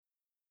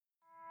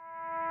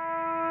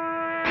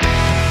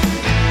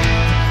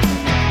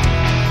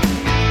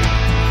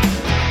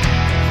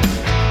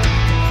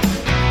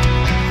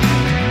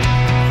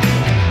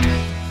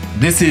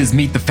This is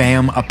Meet the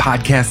Fam, a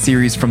podcast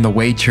series from the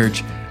Way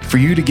Church for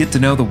you to get to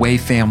know the Way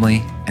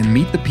family and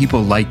meet the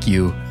people like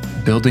you,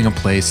 building a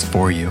place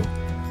for you.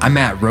 I'm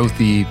Matt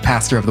Rothy,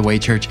 pastor of the Way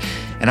Church,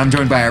 and I'm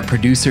joined by our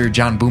producer,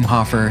 John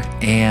Boomhofer,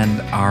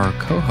 and our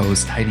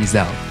co-host, Heidi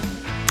Zell.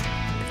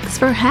 Thanks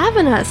for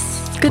having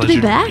us. It's good to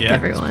be back,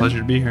 everyone. It's a pleasure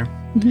to be here.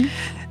 Mm-hmm.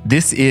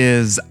 This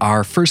is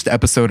our first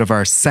episode of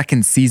our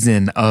second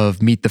season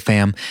of Meet the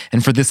Fam.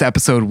 And for this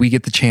episode, we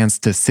get the chance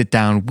to sit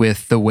down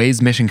with the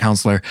Way's mission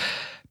counselor,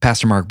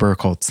 Pastor Mark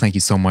Birkholz. Thank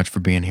you so much for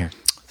being here.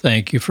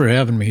 Thank you for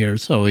having me here.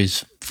 It's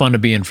always fun to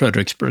be in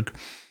Fredericksburg.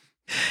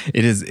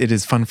 It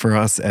is fun for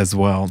us as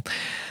well.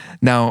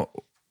 Now,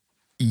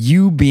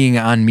 you being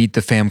on Meet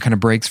the Fam kind of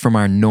breaks from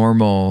our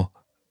normal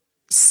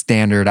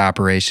standard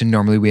operation.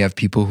 Normally, we have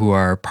people who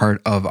are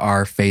part of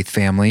our faith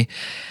family,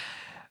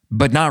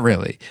 but not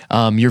really.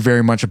 You're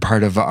very much a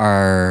part of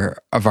our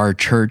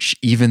church,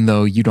 even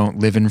though you don't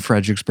live in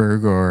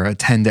Fredericksburg or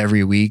attend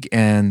every week.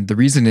 And the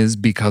reason is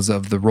because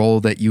of the role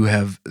that you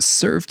have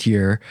served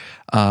here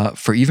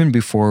for even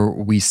before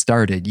we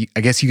started. I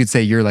guess you could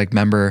say you're like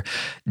member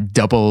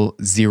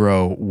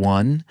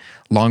 001.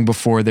 Long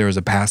before there was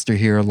a pastor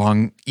here,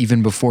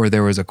 even before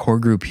there was a core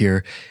group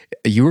here,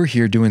 you were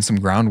here doing some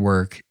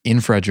groundwork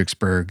in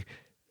Fredericksburg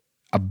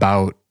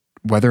about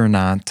whether or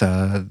not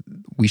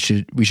we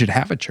should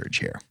have a church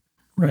here.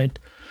 Right.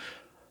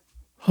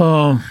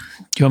 Do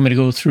you want me to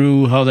go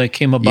through how that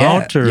came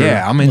about?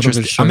 Yeah, I'm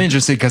interested. I'm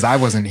interested because I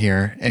wasn't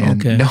here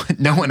and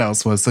no one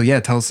else was. So yeah,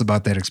 tell us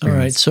about that experience.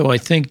 All right. So I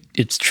think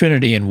it's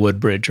Trinity and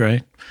Woodbridge,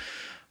 right?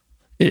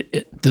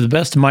 To the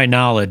best of my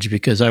knowledge,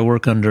 because I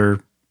work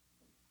under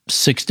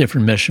 6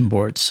 different mission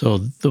boards. So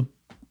the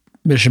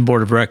mission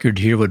board of record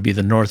here would be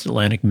the North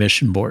Atlantic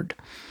Mission Board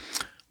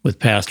with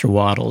Pastor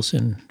Waddles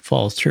in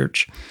Falls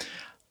Church.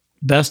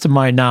 Best of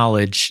my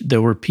knowledge,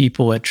 there were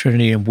people at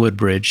Trinity and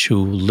Woodbridge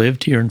who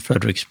lived here in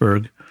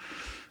Fredericksburg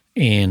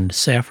and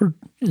Stafford.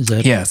 Is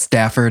that? Yeah,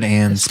 Stafford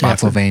and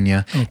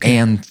Spotsylvania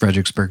and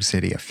Fredericksburg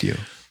City, a few.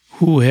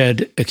 Who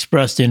had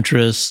expressed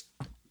interest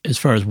as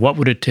far as what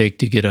would it take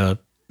to get a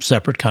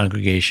separate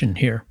congregation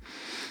here.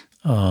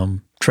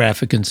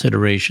 Traffic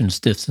considerations,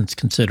 distance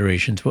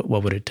considerations,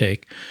 what would it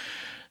take?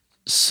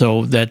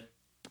 So that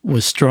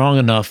was strong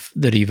enough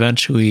that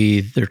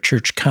eventually their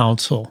church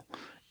council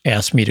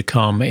asked me to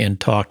come and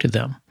talk to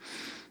them.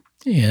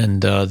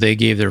 And they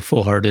gave their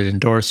full-hearted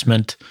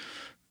endorsement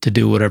to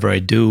do whatever I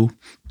do.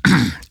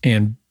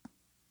 And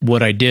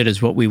what I did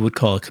is what we would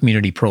call a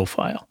community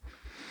profile.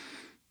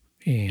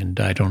 And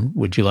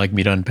would you like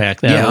me to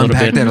unpack that a little bit? Yeah,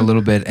 unpack that a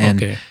little bit.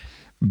 And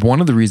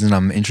one of the reasons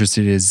I'm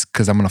interested is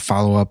because I'm going to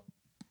follow up.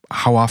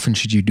 How often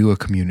should you do a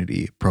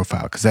community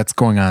profile? Because that's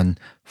going on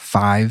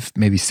 5,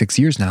 maybe 6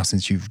 years now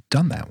since you've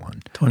done that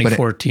one.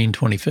 2014,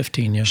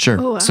 2015, yeah. Sure.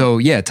 Oh, wow. So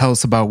yeah, tell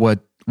us about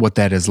what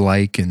that is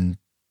like. And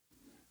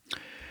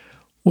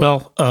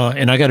well,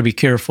 and I got to be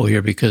careful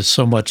here because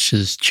so much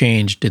has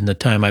changed in the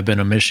time I've been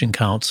a mission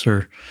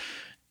counselor.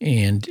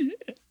 And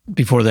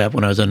before that,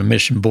 when I was on a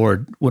mission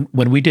board,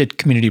 when we did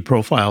community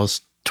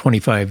profiles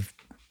 25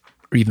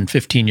 or even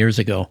 15 years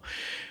ago,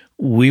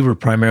 we were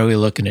primarily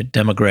looking at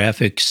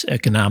demographics,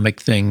 economic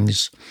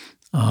things,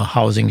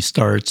 housing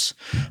starts,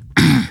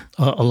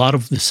 a lot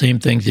of the same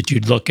things that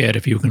you'd look at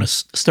if you were going to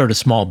start a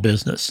small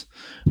business.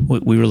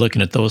 We were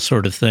looking at those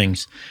sort of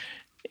things.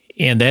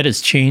 And that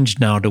has changed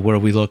now to where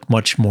we look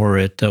much more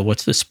at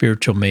what's the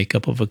spiritual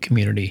makeup of a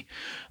community,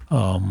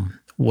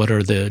 what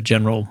are the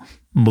general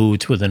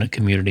moods within a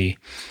community,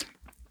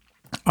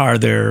 are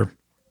there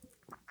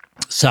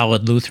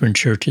solid Lutheran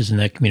churches in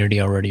that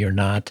community already or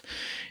not?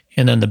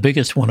 And then the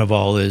biggest one of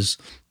all is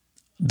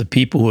the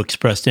people who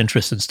expressed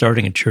interest in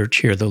starting a church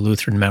here, the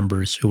Lutheran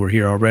members who were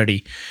here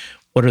already.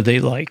 What are they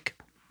like?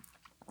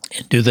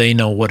 And do they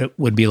know what it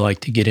would be like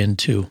to get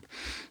into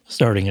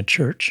starting a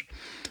church?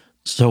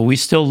 So we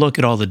still look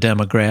at all the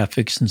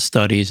demographics and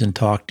studies and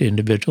talk to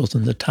individuals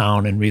in the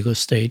town and real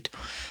estate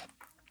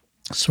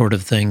sort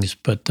of things,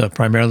 but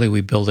primarily we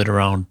build it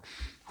around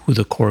who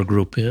the core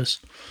group is.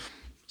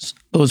 So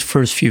those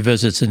first few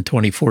visits in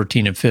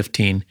 2014 and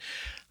 15,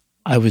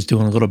 I was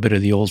doing a little bit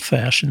of the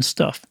old-fashioned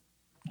stuff,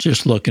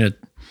 just looking at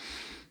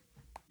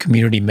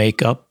community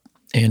makeup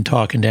and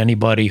talking to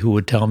anybody who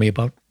would tell me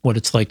about what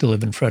it's like to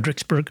live in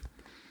Fredericksburg.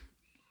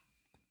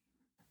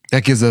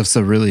 that gives us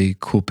a really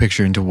cool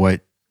picture into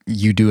what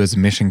you do as a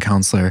mission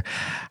counselor.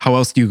 How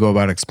else do you go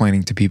about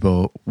explaining to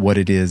people what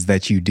it is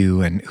that you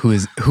do and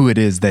who it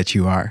is that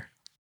you are?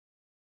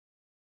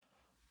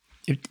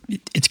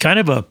 It's kind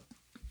of a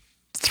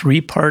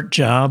 3-part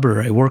job,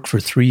 or I work for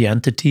 3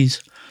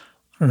 entities.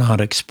 I don't know how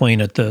to explain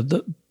it.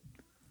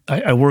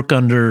 I work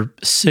under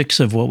 6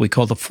 of what we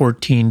call the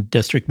 14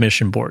 district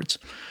mission boards.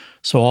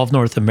 So all of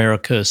North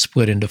America is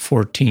split into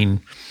 14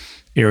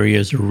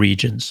 areas or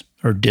regions,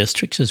 or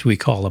districts as we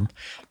call them.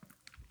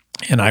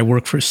 And I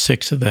work for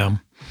 6 of them,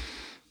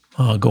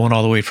 going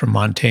all the way from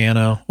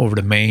Montana over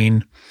to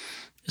Maine,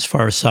 as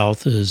far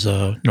south as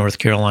North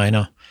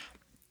Carolina,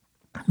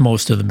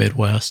 most of the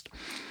Midwest.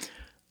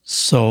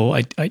 So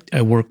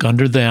I work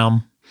under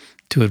them,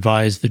 to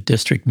advise the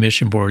district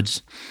mission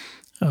boards,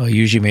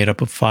 usually made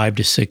up of 5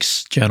 to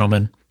 6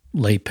 gentlemen,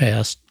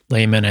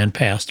 laymen and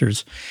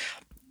pastors.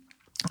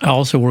 I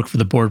also work for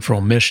the Board for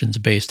All Missions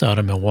based out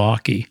of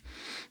Milwaukee,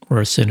 where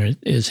our synod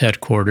is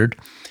headquartered.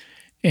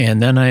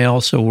 And then I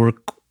also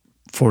work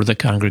for the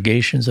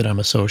congregations that I'm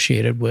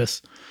associated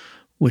with,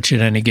 which at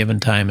any given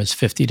time is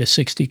 50 to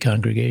 60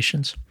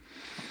 congregations.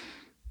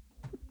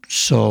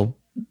 So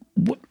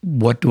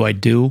what do I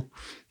do?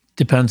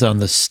 Depends on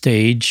the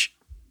stage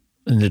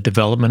and the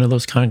development of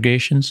those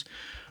congregations.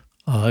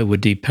 It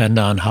would depend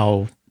on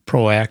how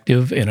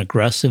proactive and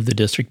aggressive the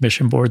district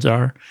mission boards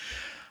are.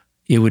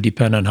 It would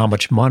depend on how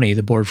much money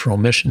the Board for All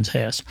Missions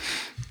has,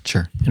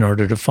 Sure, in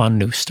order to fund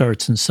new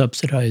starts and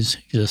subsidize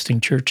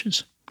existing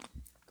churches.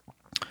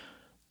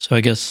 So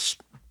I guess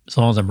as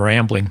long as I'm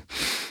rambling,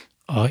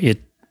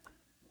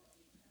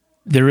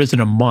 there isn't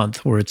a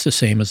month where it's the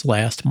same as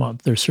last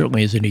month. There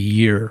certainly isn't a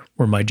year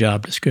where my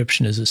job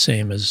description is the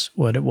same as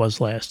what it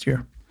was last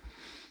year.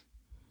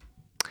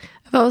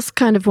 I've always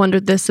kind of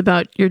wondered this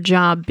about your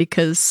job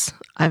because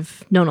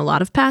I've known a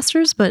lot of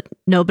pastors, but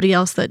nobody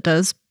else that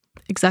does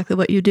exactly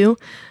what you do.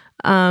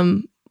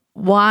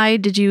 Why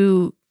did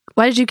you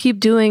keep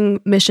doing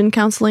mission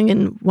counseling,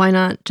 and why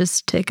not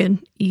just take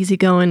an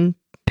easygoing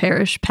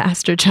parish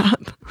pastor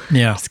job?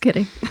 Yeah. Just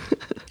kidding.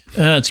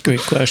 That's a great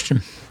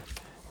question.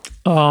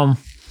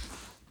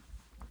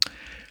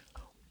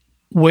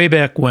 Way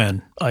back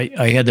when,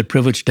 I had the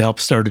privilege to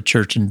help start a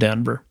church in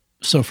Denver.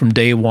 So from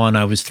day one,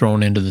 I was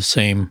thrown into the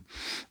same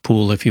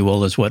pool, if you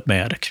will, as what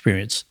Matt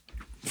experienced.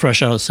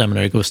 Fresh out of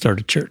seminary, go start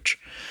a church.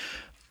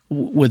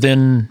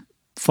 Within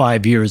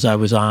 5 years, I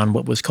was on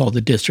what was called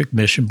the district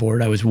mission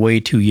board. I was way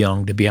too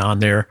young to be on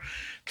there.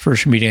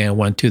 First meeting I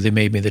went to, they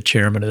made me the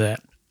chairman of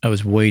that. I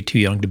was way too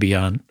young to be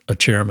on a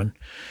chairman.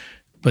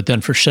 But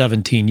then for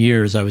 17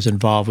 years, I was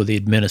involved with the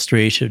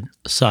administration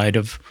side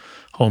of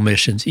home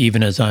missions,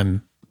 even as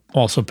I'm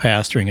also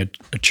pastoring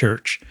a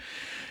church.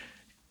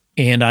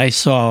 And I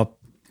saw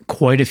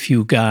quite a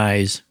few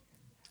guys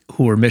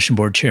who were mission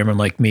board chairmen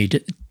like me,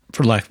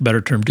 for lack of a better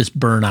term, just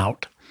burn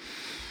out.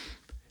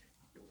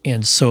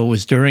 And so it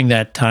was during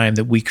that time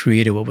that we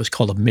created what was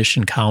called a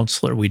mission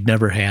counselor. We'd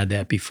never had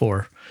that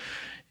before.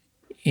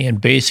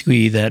 And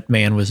basically that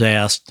man was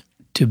asked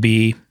to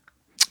be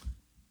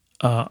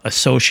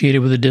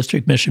associated with a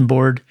district mission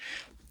board,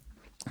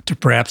 to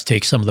perhaps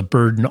take some of the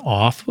burden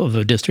off of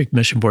a district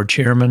mission board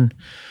chairman,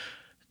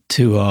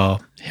 to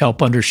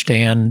help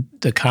understand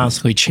the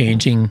constantly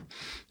changing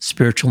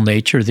spiritual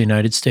nature of the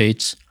United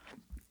States,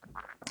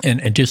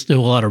 and just do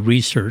a lot of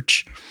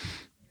research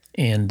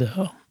and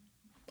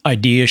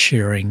idea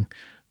sharing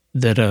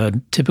that a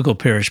typical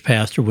parish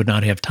pastor would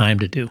not have time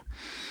to do.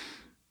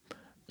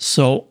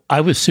 So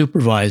I was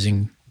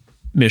supervising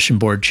mission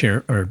board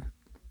chair or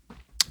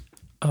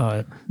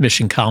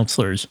mission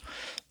counselors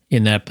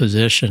in that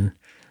position,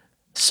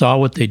 saw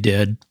what they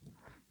did,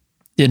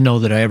 didn't know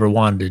that I ever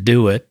wanted to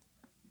do it.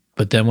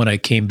 But then when I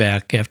came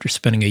back after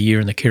spending a year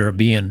in the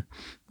Caribbean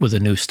with a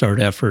New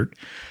Start effort,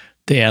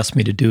 they asked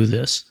me to do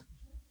this.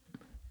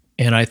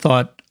 And I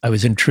thought I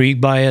was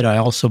intrigued by it. I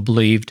also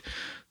believed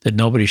that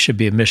nobody should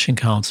be a mission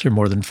counselor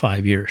more than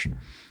 5 years.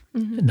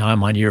 Mm-hmm. And now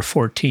I'm on year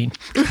 14.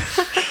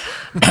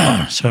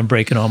 So I'm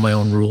breaking all my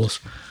own rules.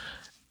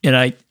 And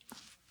I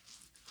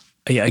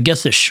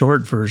guess the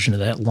short version of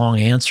that long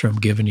answer I'm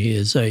giving you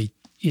is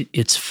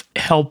it's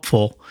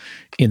helpful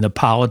in the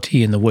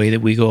polity and the way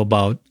that we go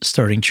about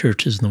starting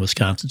churches in the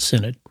Wisconsin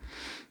Synod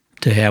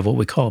to have what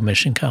we call a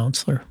mission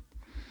counselor.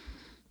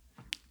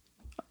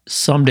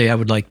 Someday I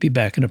would like to be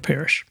back in a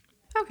parish.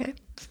 Okay.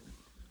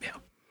 Yeah.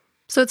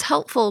 So it's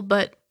helpful,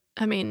 but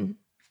I mean,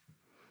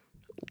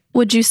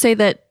 would you say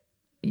that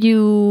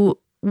you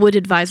would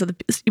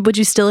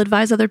you still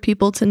advise other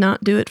people to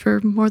not do it for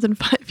more than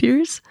 5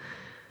 years?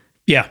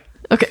 Yeah.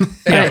 Okay.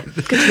 All right.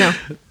 Good to know.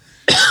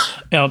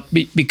 Now,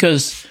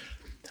 because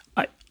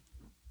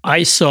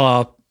I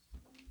saw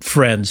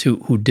friends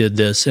who did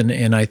this,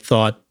 and I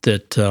thought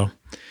that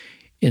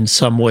in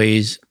some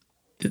ways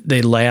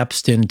they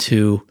lapsed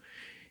into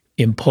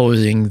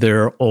imposing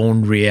their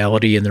own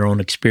reality and their own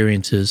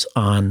experiences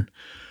on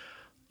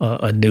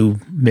a new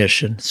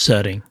mission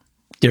setting.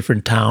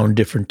 Different town,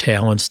 different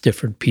talents,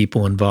 different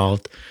people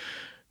involved.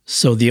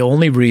 So the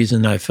only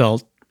reason I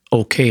felt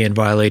okay in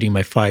violating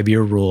my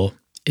 5-year rule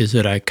is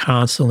that I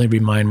constantly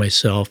remind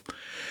myself,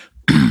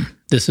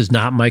 this is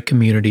not my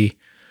community.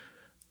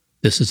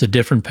 This is a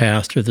different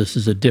pastor. This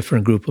is a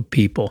different group of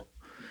people.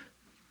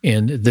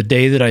 And the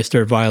day that I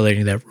start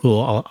violating that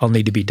rule, I'll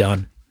need to be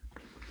done.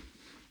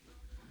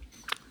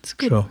 It's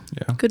good. So,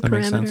 Yeah, good that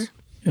makes parameter. sense.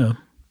 yeah.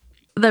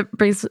 That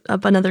brings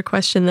up another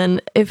question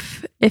then.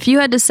 If you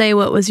had to say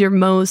what was your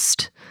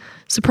most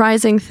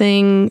surprising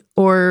thing,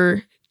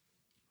 or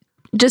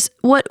just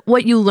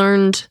what you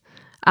learned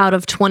out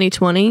of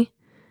 2020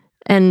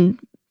 and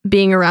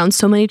being around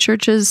so many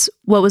churches,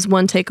 what was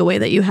one takeaway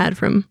that you had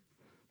from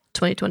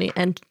 2020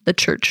 and the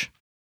church?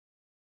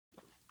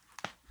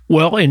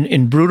 Well,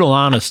 in brutal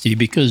honesty,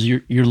 because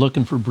you're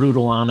looking for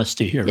brutal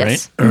honesty here,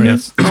 Yes. right?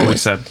 Yes, that's what we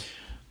said.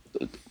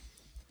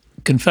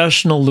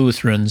 confessional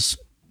Lutherans,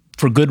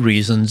 for good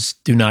reasons,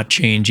 do not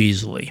change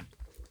easily.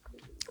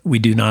 We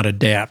do not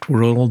adapt.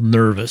 We're a little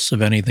nervous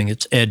of anything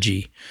that's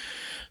edgy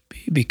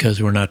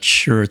because we're not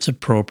sure it's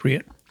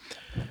appropriate.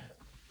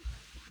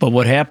 But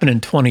what happened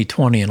in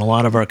 2020 in a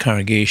lot of our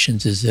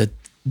congregations is that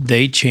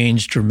they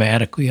changed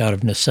dramatically out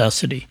of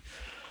necessity.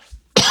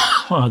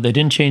 They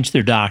didn't change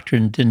their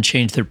doctrine, didn't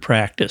change their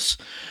practice,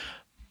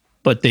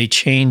 but they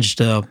changed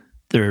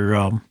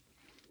their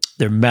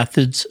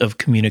methods of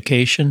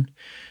communication.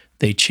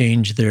 They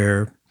changed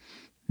their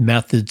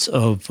methods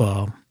of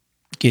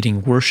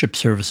getting worship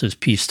services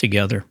pieced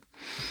together.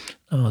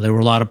 There were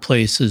a lot of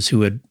places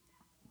who had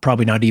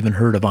probably not even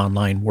heard of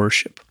online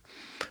worship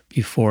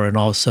before, and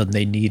all of a sudden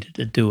they needed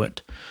to do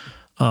it.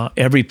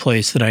 Every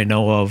place that I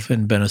know of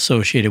and been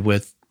associated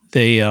with,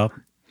 they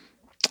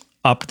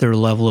upped their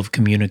level of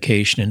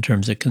communication in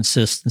terms of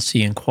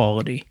consistency and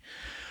quality.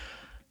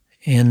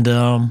 And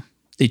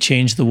they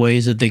changed the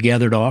ways that they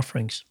gathered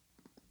offerings.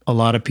 A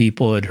lot of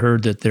people had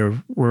heard that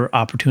there were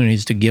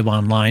opportunities to give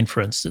online, for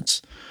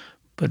instance,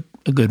 but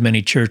a good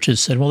many churches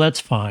said, well,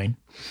 that's fine.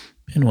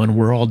 And when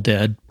we're all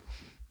dead,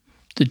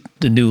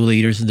 the new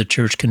leaders of the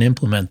church can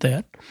implement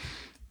that.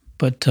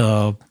 But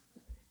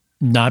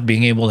not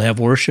being able to have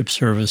worship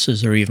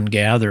services or even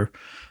gather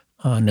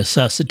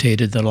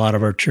necessitated that a lot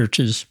of our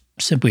churches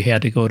simply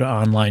had to go to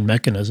online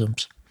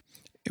mechanisms.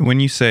 When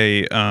you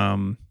say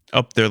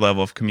up their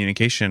level of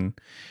communication,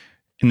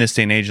 in this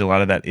day and age, a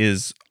lot of that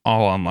is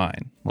all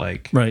online,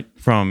 like right.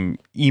 From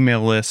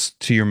email lists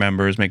to your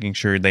members, making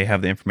sure they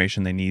have the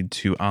information they need,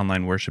 to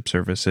online worship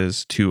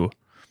services, to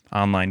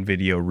online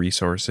video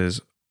resources.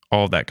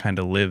 All of that kind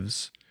of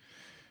lives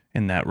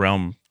in that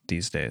realm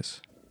these days.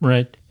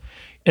 Right.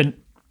 And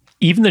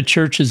even the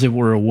churches that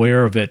were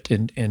aware of it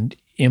and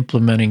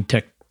implementing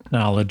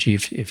technology,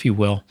 if you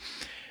will,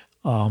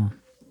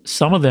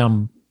 some of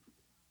them,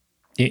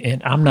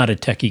 and I'm not a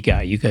techie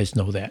guy, you guys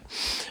know that,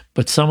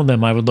 but some of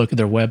them I would look at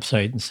their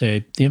website and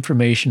say, the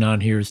information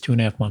on here is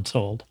 2.5 months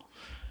old.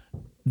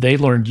 They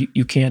learned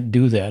you can't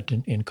do that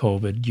in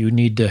COVID. You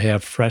need to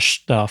have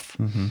fresh stuff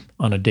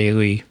on a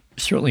daily,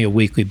 certainly a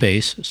weekly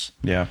basis.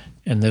 Yeah.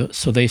 And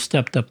so they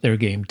stepped up their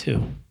game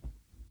too.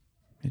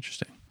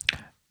 Interesting.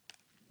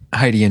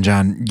 Heidi and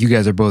John, you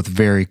guys are both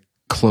very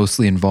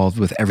closely involved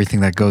with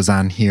everything that goes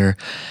on here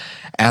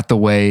at the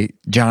Way.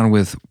 John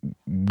with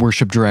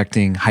worship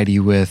directing, Heidi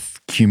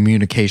with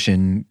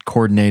communication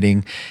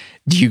coordinating.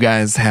 Do you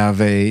guys have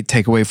a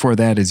takeaway for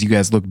that as you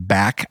guys look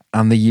back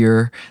on the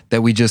year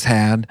that we just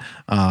had?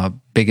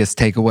 Biggest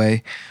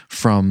takeaway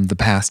from the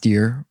past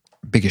year?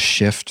 Biggest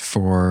shift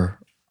for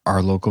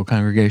our local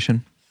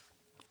congregation?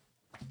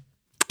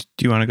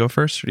 Do you want to go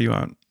first, or do you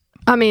want?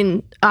 I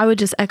mean, I would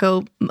just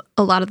echo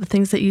a lot of the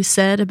things that you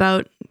said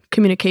about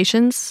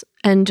communications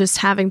and just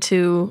having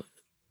to,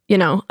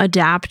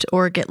 adapt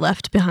or get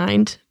left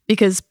behind.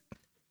 Because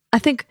I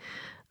think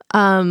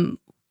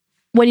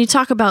when you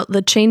talk about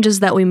the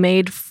changes that we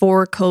made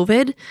for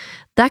COVID,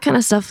 that kind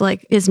of stuff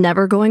is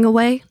never going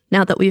away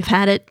now that we've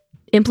had it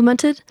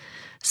implemented.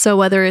 So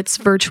whether it's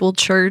virtual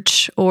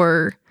church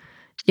or,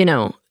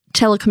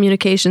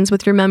 telecommunications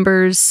with your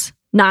members,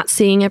 not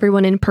seeing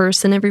everyone in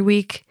person every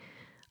week,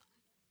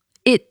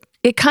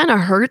 it kind of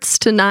hurts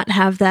to not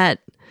have that,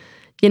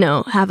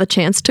 have a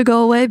chance to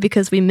go away,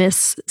 because we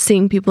miss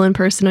seeing people in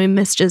person. We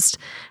miss just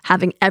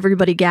having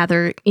everybody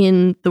gather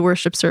in the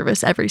worship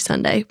service every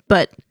Sunday.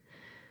 But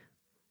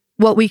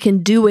what we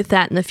can do with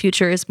that in the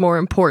future is more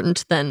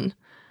important than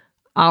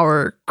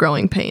our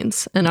growing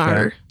pains and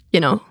our,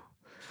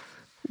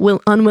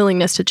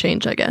 unwillingness to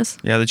change, I guess.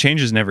 Yeah, the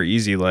change is never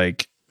easy.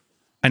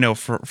 I know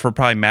for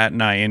probably Matt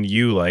and I and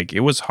you, it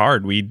was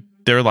hard.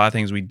 There are a lot of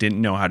things we didn't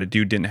know how to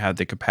do, didn't have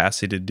the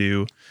capacity to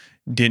do,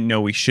 didn't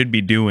know we should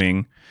be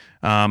doing.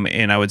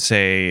 And I would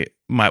say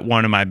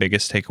one of my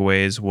biggest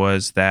takeaways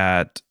was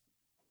that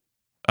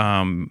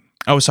I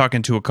was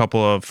talking to a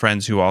couple of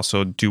friends who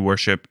also do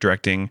worship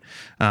directing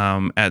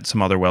at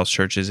some other Welsh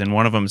churches, and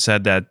one of them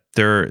said that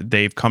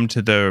they've come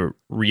to the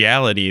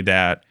reality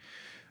that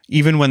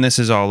even when this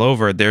is all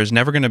over, there's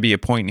never going to be a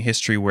point in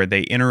history where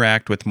they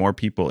interact with more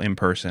people in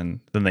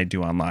person than they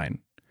do online.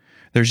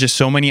 There's just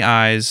so many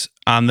eyes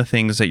on the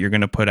things that you're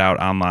going to put out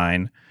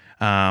online,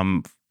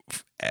 in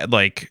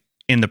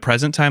the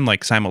present time,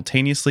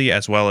 simultaneously,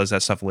 as well as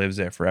that stuff lives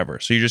there forever.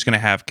 So you're just going to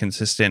have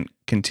consistent,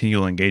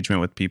 continual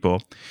engagement with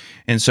people.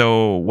 And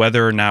so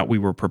whether or not we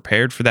were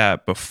prepared for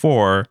that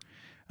before,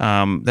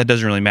 that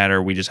doesn't really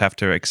matter. We just have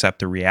to accept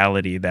the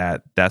reality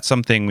that that's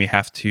something we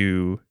have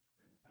to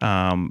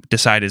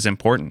decide is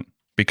important,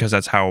 because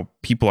that's how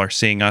people are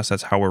seeing us.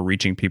 That's how we're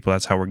reaching people.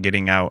 That's how we're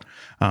getting out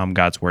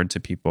God's word to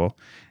people.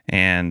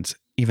 And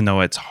even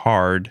though it's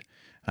hard,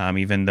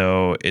 even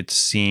though it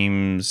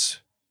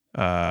seems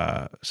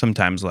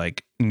sometimes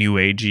new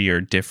agey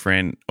or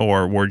different,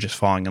 or we're just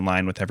falling in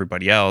line with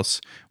everybody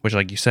else, which,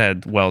 like you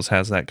said, Wells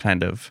has that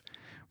kind of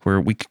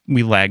where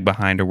we lag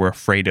behind, or we're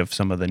afraid of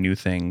some of the new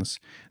things.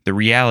 The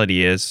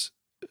reality is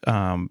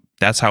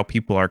that's how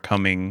people are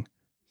coming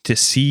to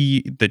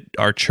see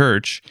our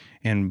church,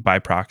 and by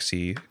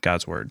proxy,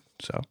 God's word.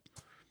 So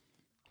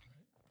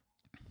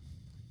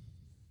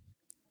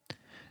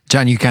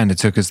John, you kind of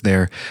took us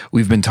there.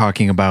 We've been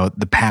talking about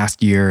the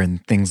past year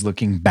and things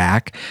looking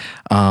back.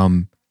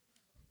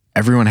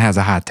 Everyone has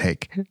a hot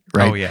take,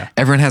 right? Oh, yeah.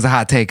 Everyone has a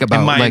hot take about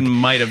And mine like,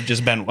 might have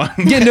just been one.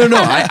 yeah, no,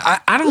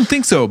 I don't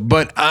think so.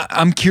 But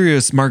I'm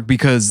curious, Mark,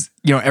 because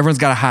everyone's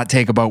got a hot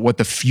take about what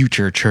the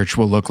future church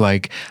will look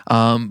like.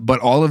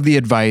 But all of the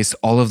advice,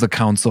 all of the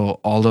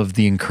counsel, all of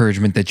the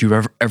encouragement that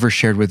you've ever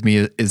shared with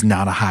me is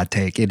not a hot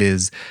take. It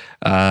is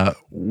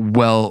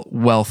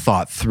well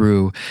thought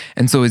through.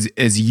 And so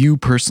as you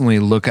personally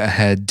look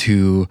ahead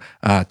to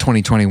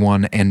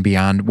 2021 and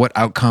beyond, what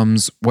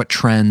outcomes, what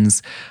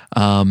trends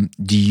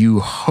do you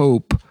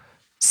hope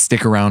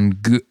stick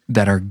around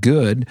that are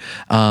good,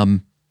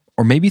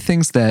 or maybe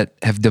things that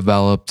have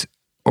developed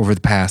over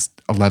the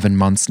past 11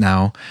 months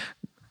now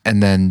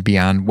and then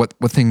beyond? What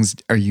things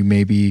are you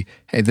maybe,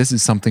 hey, this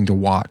is something to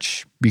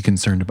watch, be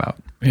concerned about?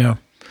 Yeah.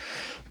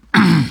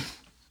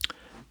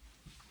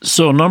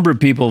 So a number of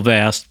people have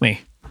asked me,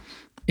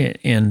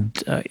 and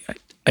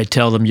I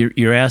tell them,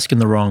 you're asking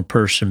the wrong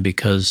person,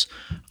 because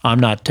I'm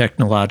not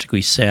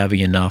technologically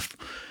savvy enough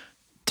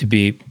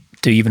to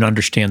even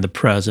understand the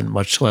present,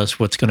 much less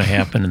what's going to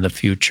happen in the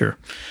future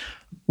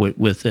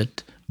with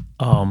it.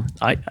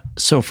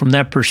 So from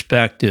that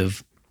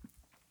perspective,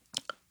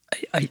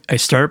 I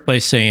start by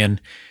saying,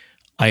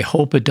 I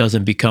hope it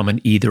doesn't become an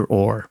either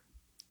or,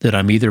 that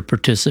I'm either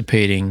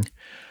participating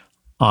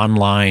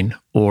online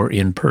or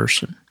in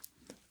person.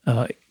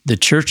 The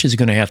church is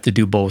going to have to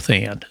do both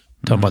and.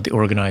 Talking about the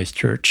organized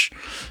church,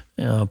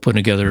 putting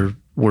together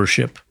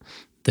worship,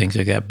 things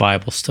like that,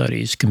 Bible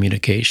studies,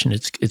 communication.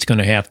 It's going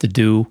to have to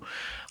do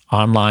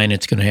online.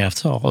 It's going to have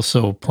to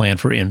also plan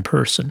for in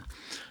person.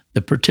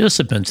 The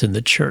participants in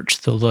the church,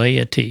 the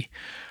laity,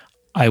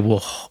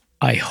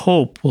 I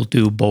hope will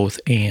do both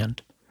and.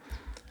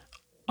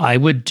 I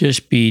would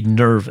just be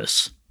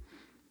nervous,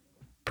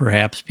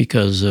 perhaps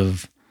because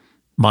of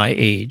my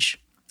age,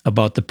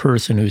 about the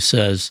person who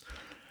says,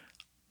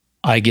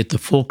 I get the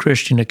full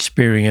Christian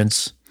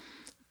experience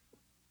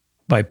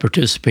by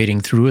participating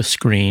through a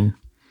screen,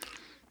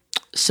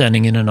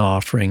 sending in an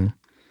offering,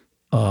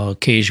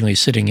 occasionally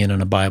sitting in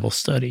on a Bible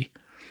study.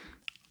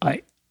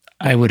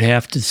 I would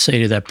have to say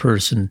to that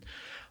person,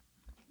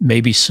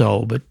 maybe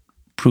so, but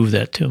prove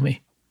that to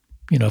me.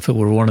 If it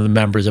were one of the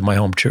members of my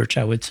home church,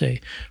 I would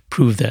say,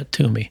 prove that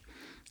to me.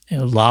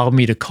 And allow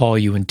me to call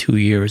you in 2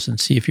 years and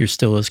see if you're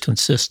still as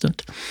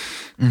consistent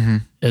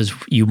as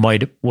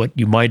what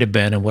you might have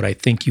been and what I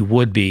think you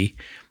would be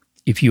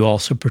if you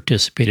also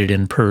participated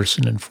in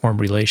person and formed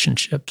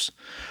relationships.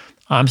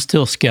 I'm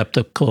still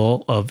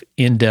skeptical of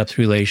in-depth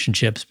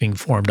relationships being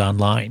formed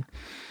online.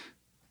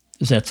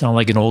 Does that sound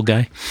like an old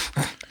guy?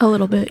 A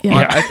little bit,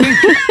 yeah. Yeah, I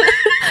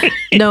think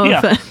No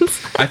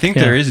offense. I think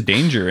there is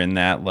danger in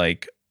that,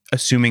 like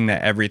assuming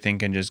that everything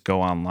can just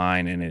go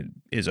online and it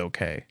is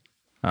okay.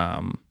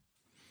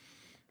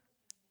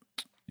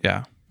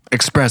 Yeah.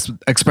 Express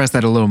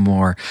that a little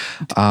more.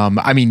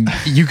 I mean,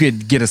 you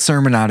could get a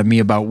sermon out of me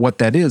about what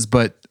that is,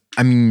 but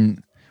I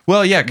mean,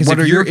 well, yeah, because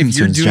if you're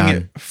doing John?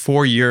 it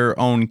for your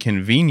own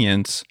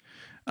convenience,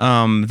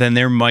 then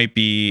there might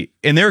be,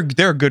 and there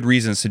are good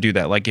reasons to do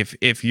that. Like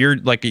if you're,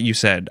 like you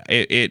said,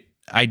 it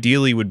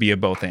ideally would be a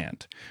both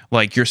and.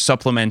 Like you're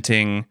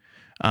supplementing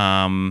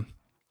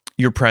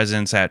your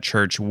presence at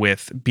church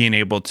with being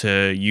able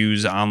to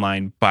use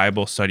online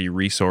Bible study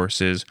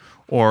resources,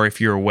 or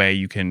if you're away,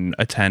 you can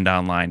attend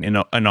online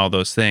and all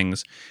those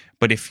things.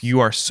 But if you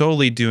are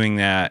solely doing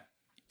that,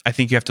 I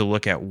think you have to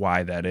look at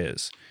why that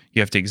is.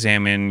 You have to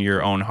examine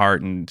your own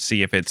heart and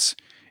see if it's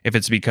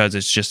because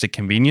it's just a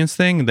convenience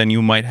thing, then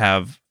you might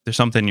there's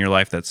something in your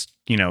life that's,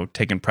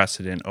 taken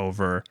precedent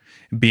over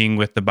being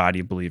with the body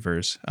of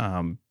believers,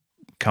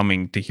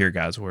 coming to hear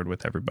God's word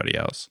with everybody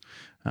else.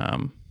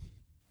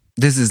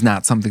 This is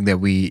not something that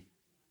we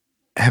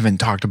haven't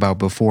talked about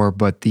before,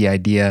 but the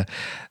idea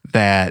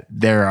that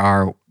there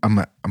are, I'm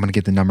going to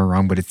get the number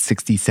wrong, but it's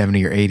 60,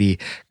 70, or 80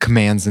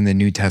 commands in the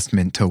New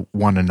Testament to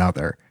one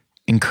another.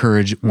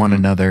 Encourage one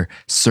another,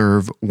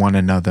 serve one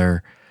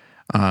another,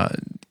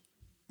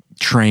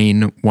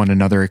 train one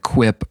another,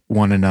 equip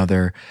one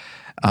another.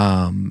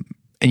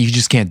 And you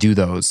just can't do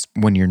those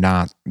when you're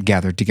not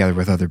gathered together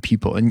with other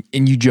people. And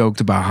you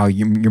joked about how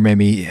you're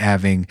maybe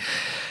having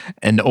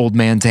an old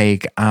man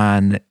take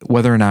on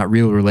whether or not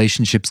real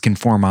relationships can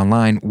form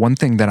online. One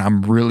thing that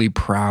I'm really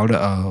proud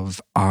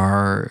of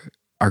our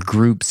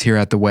groups here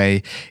at The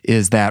Way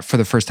is that for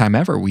the first time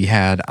ever, we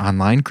had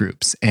online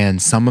groups,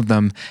 and some of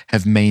them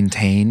have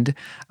maintained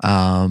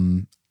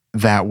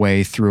that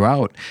way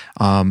throughout.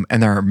 And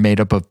they're made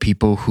up of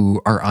people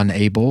who are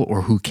unable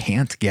or who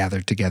can't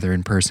gather together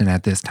in person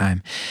at this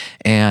time.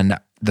 And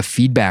the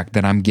feedback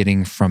that I'm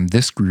getting from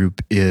this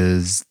group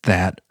is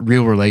that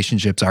real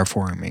relationships are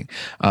forming,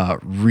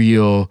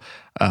 real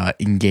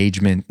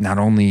engagement, not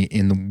only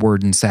in the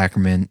word and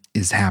sacrament,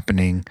 is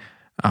happening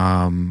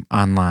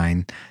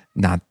online,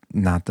 not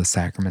the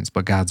sacraments,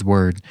 but God's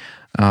word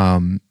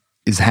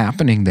is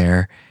happening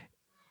there.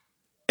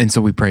 And so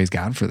we praise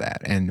God for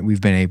that. And we've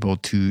been able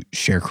to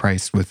share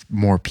Christ with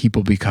more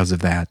people because of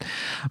that.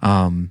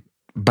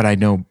 but I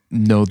know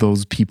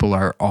those people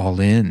are all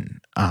in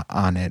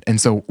on it. And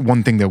so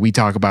one thing that we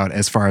talk about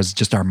as far as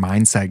just our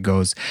mindset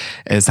goes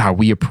is how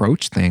we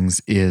approach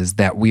things is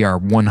that we are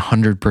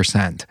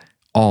 100%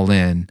 all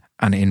in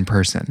on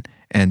in-person.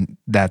 And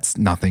that's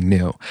nothing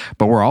new.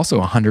 But we're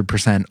also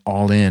 100%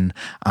 all in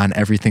on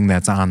everything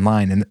that's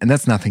online. And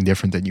that's nothing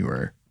different than you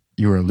were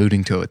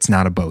alluding to. It's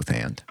not a both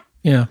and.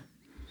 Yeah.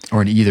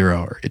 Or an either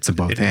or. It's a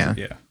both and.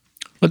 Yeah.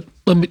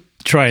 Let me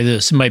try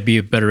this. It might be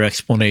a better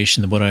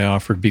explanation than what I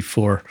offered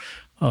before.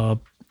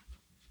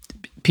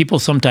 People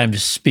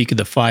sometimes speak of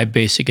the 5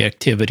 basic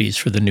activities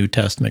for the New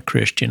Testament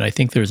Christian. I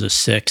think there's a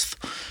 6th,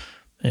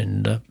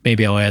 and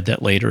maybe I'll add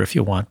that later if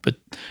you want. But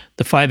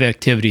the 5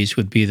 activities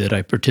would be that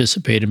I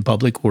participate in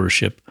public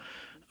worship,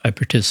 I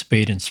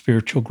participate in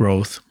spiritual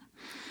growth,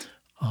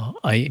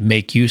 I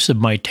make use of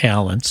my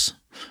talents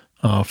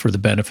for the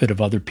benefit of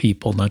other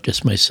people, not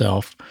just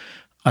myself.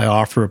 I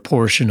offer a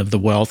portion of the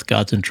wealth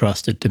God's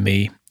entrusted to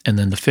me. And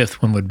then the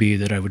 5th one would be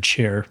that I would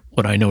share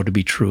what I know to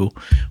be true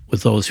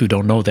with those who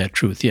don't know that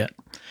truth yet.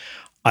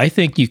 I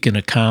think you can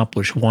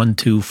accomplish 1,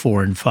 2,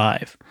 4, and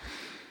 5.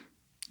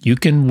 You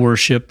can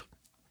worship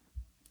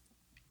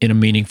in a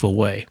meaningful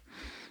way.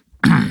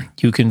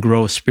 You can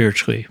grow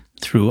spiritually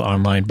through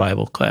online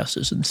Bible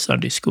classes and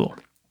Sunday school.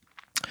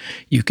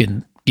 You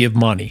can give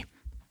money.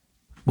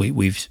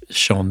 We've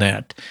shown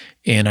that.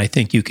 And I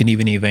think you can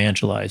even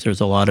evangelize.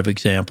 There's a lot of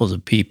examples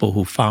of people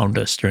who found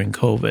us during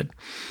COVID,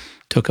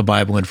 took a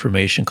Bible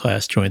information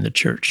class, joined the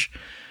church.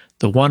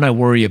 The one I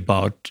worry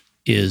about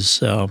is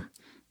the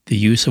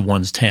use of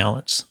one's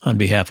talents on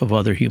behalf of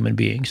other human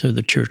beings or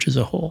the church as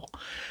a whole.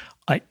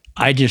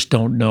 I just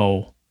don't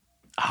know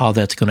how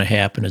that's going to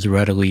happen as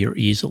readily or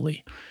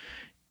easily.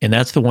 And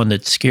that's the one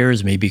that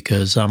scares me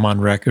because I'm on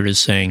record as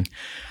saying,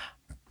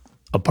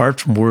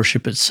 apart from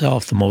worship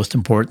itself, the most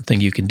important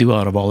thing you can do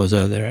out of all those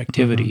other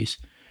activities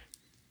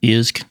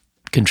is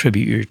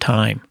contribute your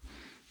time.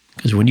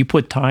 Because when you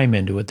put time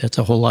into it, that's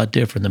a whole lot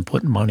different than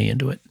putting money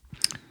into it.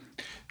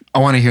 I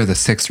want to hear the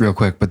 6th real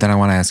quick, but then I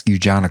want to ask you,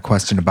 John, a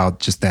question about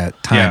just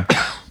that time.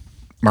 Yeah.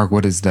 Mark,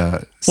 what is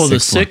the 6th Well, the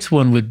 6th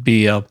one would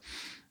be a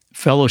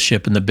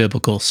fellowship in the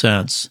biblical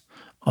sense.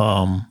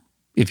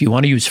 If you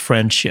want to use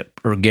friendship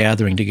or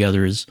gathering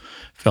together as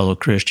fellow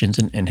Christians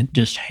and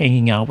just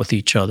hanging out with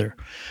each other,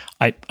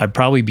 I'd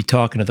probably be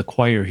talking to the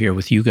choir here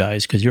with you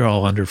guys because you're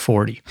all under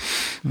 40,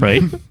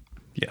 right?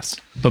 Yes.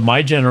 But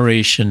my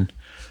generation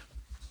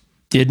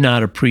did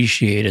not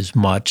appreciate as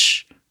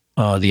much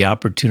the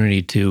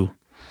opportunity to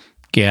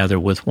gather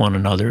with one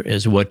another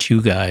as what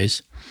you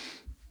guys,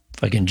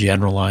 if I can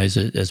generalize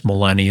it, as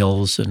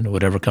millennials and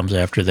whatever comes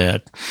after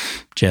that,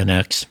 Gen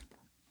X,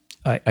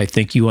 I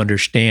think you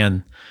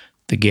understand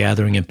the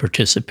gathering and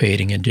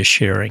participating and just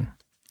sharing.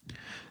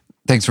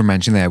 Thanks for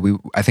mentioning that.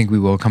 I think we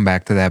will come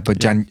back to that. But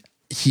John,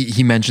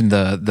 he mentioned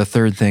the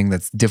 3rd thing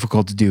that's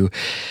difficult to do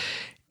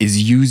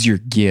is use your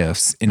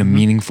gifts in a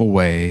meaningful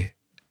way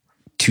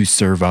to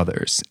serve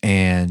others.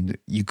 And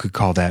you could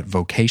call that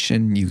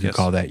vocation. You could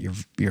call that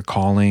your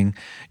calling,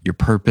 your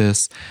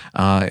purpose.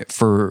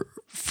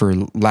 For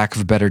lack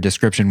of a better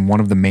description, one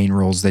of the main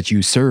roles that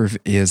you serve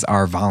is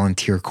our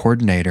volunteer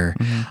coordinator.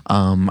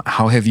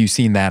 How have you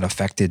seen that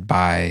affected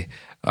by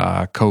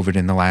COVID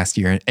in the last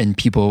year and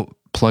people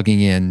plugging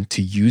in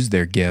to use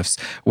their gifts,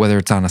 whether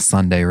it's on a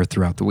Sunday or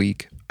throughout the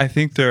week? I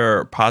think there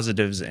are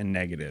positives and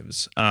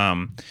negatives.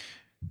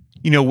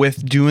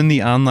 With doing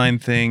the online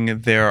thing,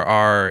 there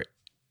are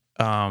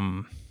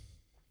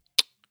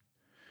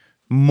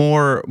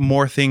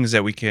more things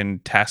that we can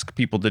task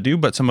people to do,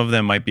 but some of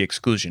them might be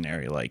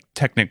exclusionary, like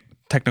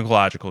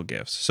technological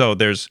gifts. So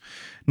there's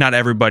not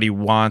everybody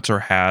wants or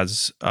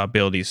has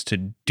abilities to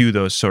do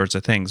those sorts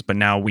of things, but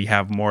now we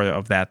have more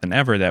of that than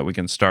ever that we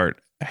can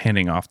start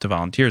handing off to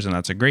volunteers, and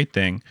that's a great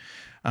thing.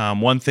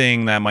 One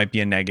thing that might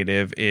be a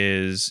negative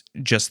is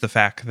just the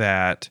fact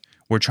that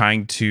we're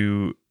trying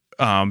to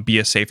be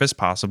as safe as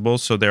possible.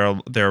 So there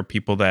are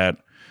people that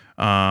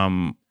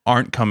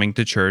aren't coming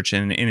to church,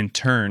 and in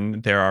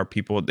turn there are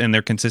people, and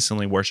they're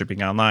consistently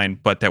worshiping online,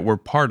 but that we're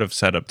part of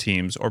setup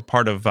teams or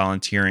part of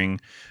volunteering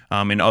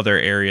in other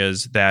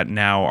areas that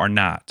now are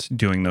not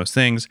doing those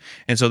things,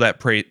 and so that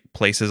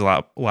places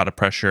a lot of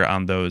pressure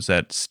on those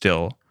that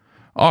still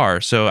are.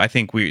 So I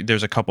think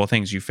there's a couple of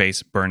things. You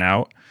face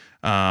burnout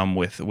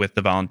with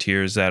the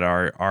volunteers that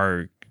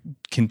are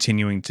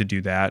continuing to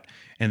do that,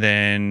 and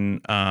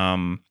then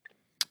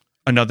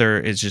another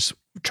is just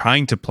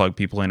trying to plug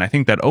people in. I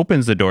think that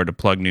opens the door to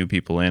plug new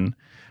people in.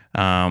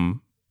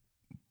 And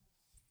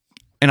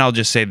I'll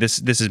just say this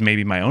is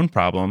maybe my own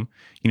problem.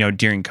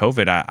 During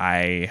COVID,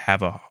 I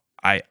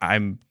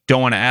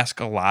don't want to ask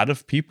a lot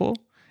of people,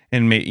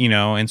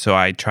 and so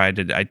I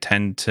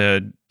tend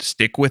to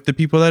stick with the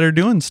people that are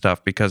doing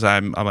stuff because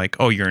I'm like,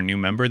 oh, you're a new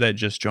member that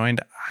just joined.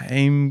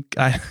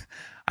 I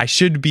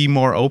should be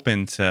more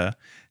open to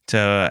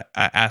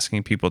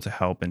asking people to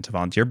help and to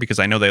volunteer because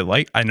I know they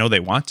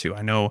want to.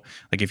 I know,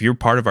 like, if you're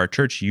part of our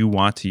church, you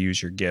want to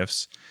use your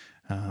gifts.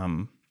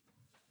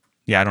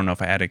 I don't know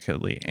if I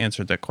adequately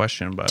answered that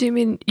question, but Do you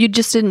mean you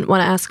just didn't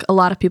want to ask a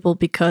lot of people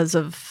because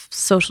of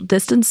social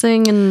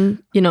distancing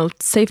and,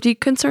 safety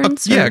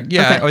concerns? yeah, or-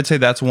 yeah, Okay. I would say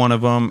that's one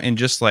of them, and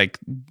just like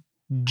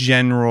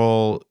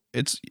general,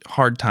 it's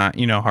hard time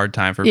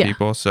for Yeah.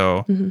 people.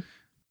 So, Mhm.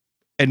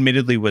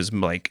 admittedly, was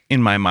like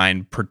in my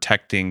mind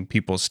protecting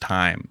people's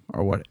time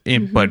or what,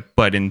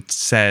 but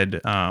instead,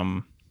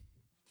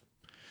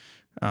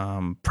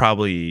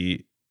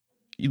 probably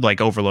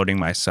like overloading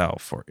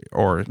myself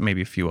or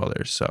maybe a few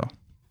others.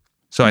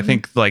 So I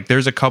think like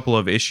there's a couple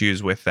of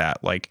issues with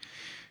that, like.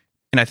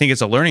 And I think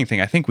it's a learning thing.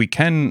 I think we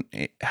can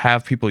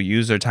have people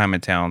use their time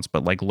and talents,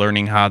 but like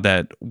learning how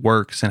that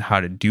works and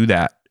how to do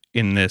that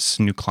in this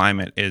new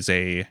climate is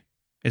a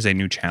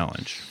new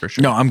challenge for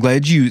sure. No, I'm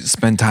glad you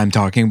spent time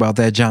talking about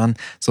that, John.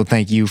 So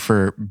thank you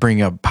for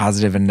bringing up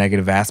positive and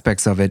negative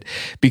aspects of it,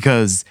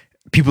 because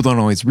people don't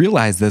always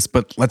realize this,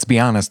 but let's be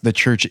honest, the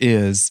church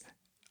is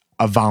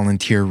a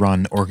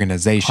volunteer-run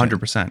organization.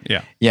 100%.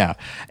 Yeah. Yeah.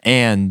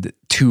 And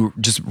to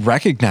just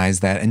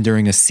recognize that, and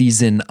during a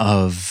season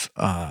of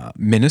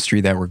ministry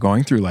that we're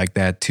going through like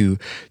that, to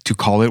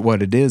call it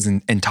what it is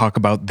and talk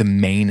about the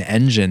main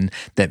engine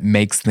that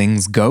makes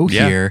things go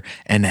Yeah. here,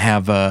 and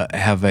have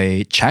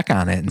a check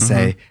on it and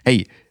say,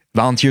 hey,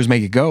 volunteers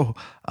make it go.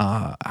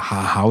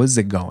 How is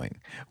it going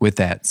with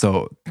that?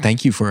 So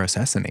thank you for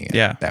assessing it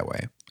that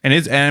way. And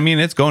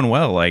it's going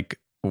well. Like,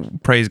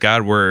 praise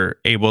God, we're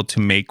able to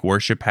make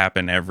worship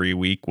happen every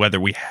week, whether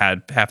we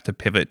have to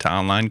pivot to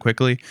online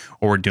quickly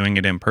or we're doing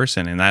it in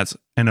person. And that's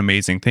an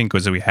amazing thing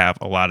because we have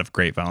a lot of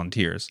great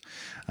volunteers.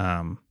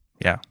 So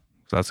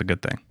that's a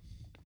good thing.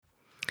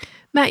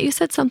 Matt, you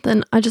said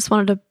something I just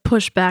wanted to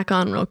push back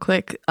on real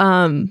quick.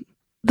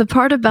 The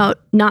part about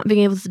not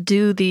being able to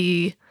do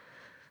the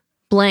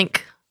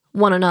blank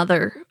one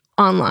another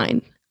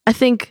online. I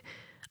think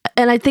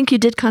you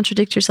did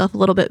contradict yourself a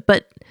little bit,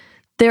 but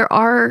there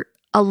are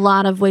a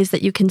lot of ways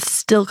that you can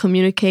still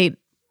communicate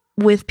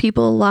with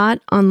people a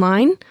lot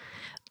online.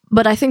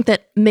 But I think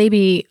that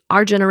maybe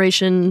our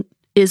generation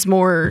is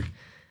more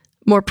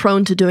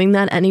prone to doing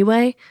that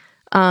anyway.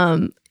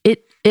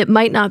 It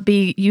might not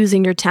be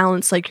using your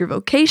talents like your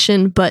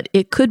vocation, but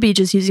it could be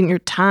just using your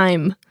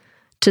time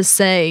to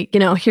say,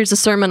 here's a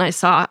sermon I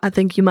saw. I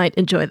think you might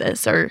enjoy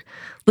this, or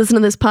listen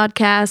to this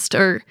podcast,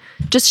 or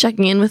just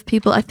checking in with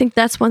people. I think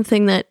that's one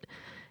thing that,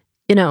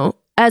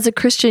 as a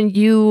Christian,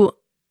 you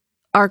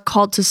are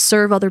called to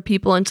serve other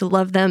people and to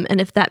love them.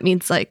 And if that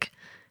means like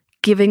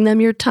giving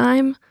them your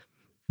time,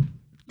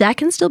 that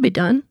can still be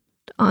done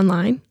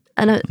online.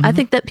 And I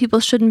think that people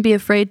shouldn't be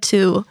afraid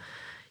to,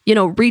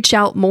 reach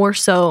out more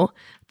so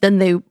than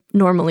they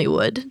normally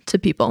would to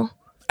people.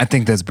 I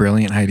think that's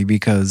brilliant, Heidi,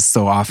 because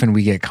so often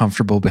we get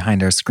comfortable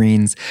behind our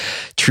screens,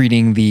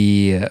 treating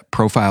the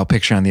profile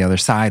picture on the other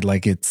side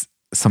like it's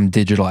some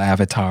digital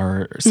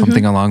avatar or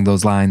something along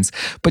those lines.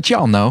 But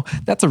y'all know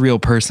that's a real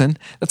person.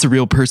 That's a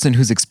real person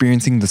who's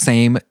experiencing the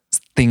same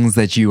things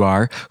that you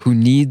are, who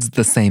needs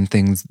the same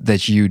things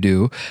that you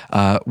do,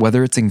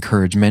 whether it's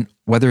encouragement,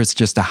 whether it's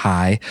just a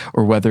hi,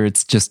 or whether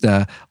it's just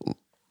a,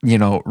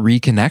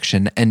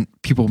 reconnection. And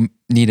people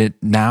need it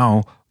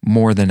now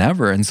more than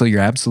ever. And so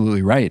you're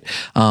absolutely right.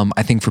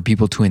 I think for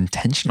people to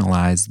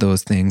intentionalize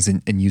those things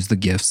and use the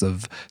gifts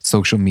of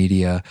social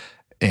media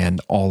and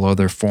all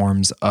other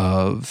forms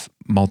of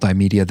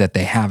multimedia that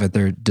they have at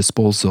their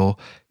disposal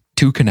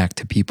to connect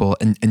to people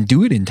and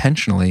do it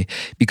intentionally,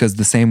 because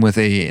the same with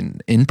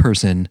an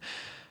in-person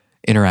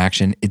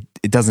interaction,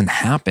 it doesn't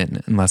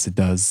happen unless it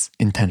does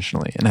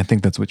intentionally. And I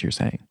think that's what you're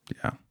saying.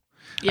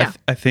 Yeah.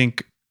 I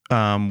think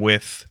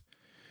with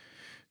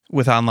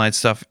online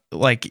stuff,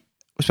 like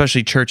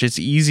especially church, it's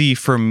easy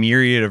for a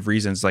myriad of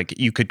reasons. Like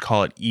you could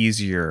call it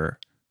easier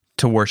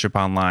to worship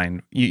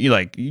online. You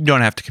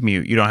don't have to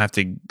commute. You don't have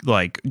to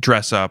like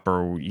dress up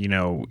or,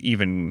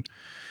 even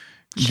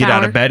get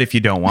out of bed if you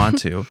don't want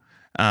to.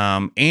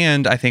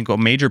 And I think a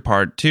major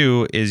part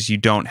too is you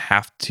don't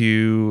have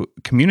to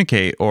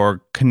communicate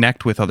or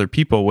connect with other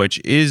people, which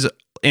is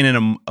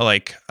an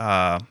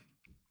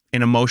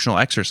emotional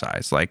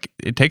exercise. Like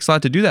it takes a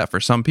lot to do that for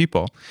some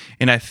people.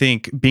 And I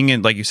think being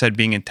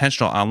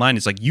intentional online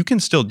is like, you can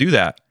still do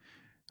that,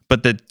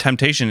 but the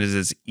temptation is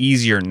it's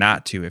easier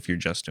not to if you're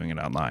just doing it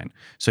online.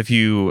 So if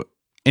you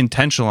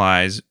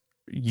intentionalize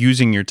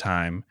using your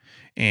time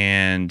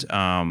and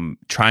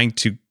trying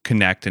to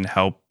connect and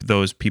help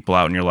those people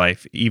out in your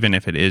life, even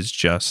if it is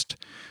just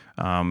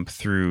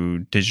through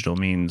digital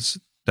means,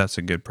 that's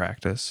a good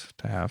practice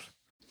to have.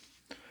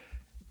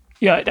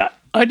 Yeah,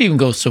 I'd even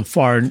go so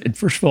far. And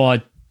first of all,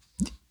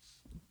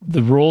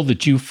 the role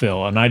that you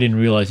fill, and I didn't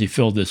realize you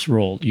filled this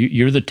role.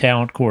 You're the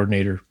talent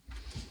coordinator,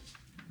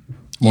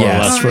 more or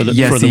less, for the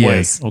way.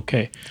 Is.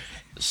 Okay,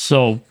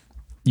 so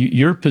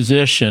your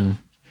position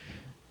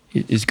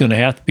is going to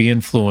have to be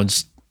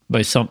influenced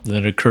by something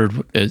that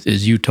occurred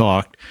as you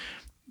talked.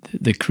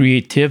 The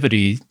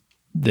creativity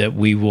that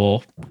we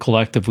will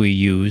collectively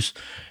use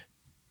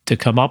to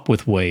come up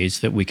with ways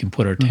that we can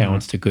put our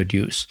talents to good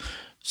use.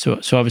 So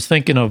I was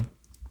thinking of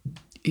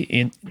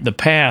in the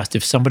past,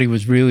 if somebody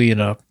was really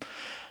in a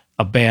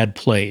a bad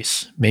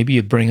place, maybe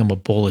you bring them a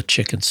bowl of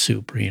chicken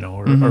soup, or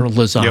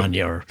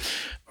lasagna,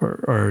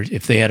 or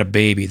if they had a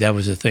baby, that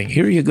was the thing.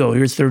 Here you go.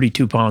 Here's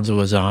 32 pounds of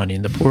lasagna.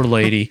 And the poor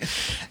lady,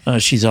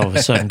 she's all of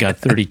a sudden got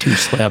 32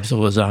 slabs of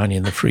lasagna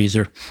in the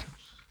freezer.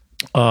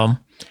 I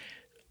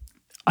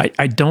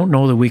don't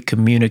know that we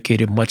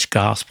communicated much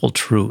gospel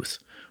truth.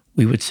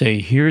 We would say,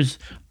 here's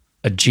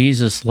a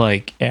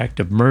Jesus-like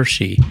act of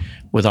mercy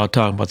without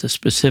talking about the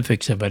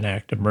specifics of an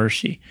act of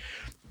mercy.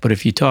 But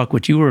if you talk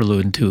what you were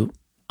alluding to,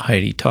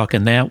 Heidi,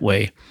 talking that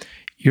way,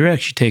 you're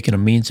actually taking a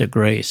means of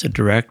grace, a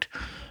direct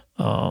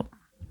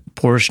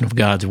portion of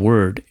God's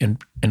word, and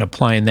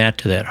applying that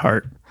to that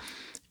heart.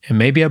 And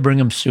maybe I bring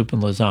them soup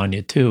and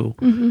lasagna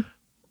too,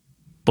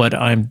 but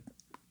I'm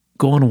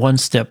going one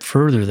step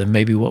further than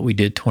maybe what we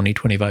did 20,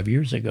 25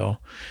 years ago,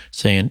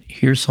 saying,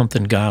 here's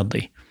something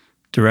godly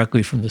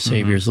directly from the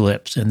Savior's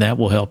lips, and that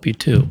will help you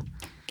too.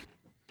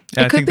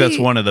 I think that's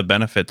one of the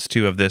benefits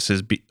too of this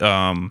is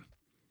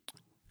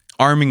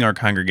arming our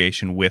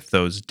congregation with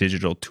those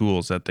digital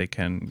tools that they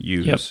can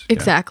use. Yep.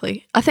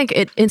 Exactly. I think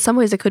in some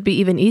ways it could be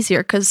even easier,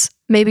 because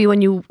maybe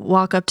when you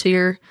walk up to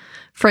your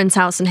friend's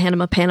house and hand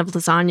them a pan of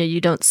lasagna, you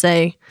don't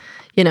say,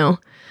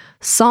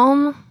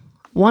 Psalm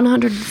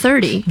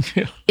 130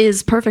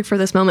 is perfect for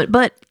this moment.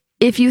 But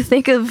if you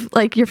think of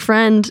like your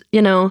friend,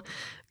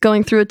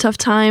 going through a tough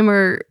time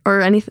or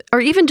anything, or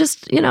even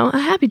just, a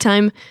happy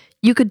time,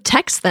 you could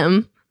text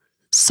them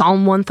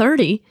Psalm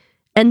 130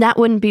 and that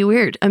wouldn't be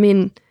weird. I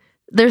mean,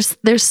 there's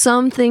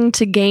something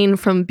to gain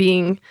from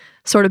being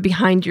sort of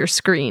behind your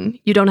screen.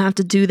 You don't have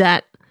to do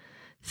that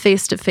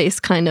face-to-face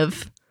kind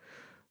of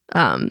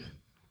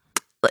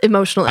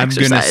emotional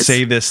exercise. I'm going to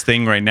say this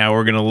thing right now.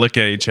 We're going to look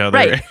at each other.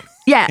 Right.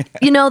 Yeah.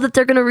 You know that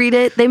they're going to read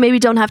it. They maybe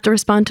don't have to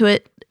respond to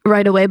it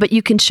right away, but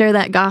you can share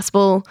that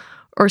gospel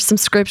or some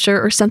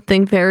scripture or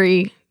something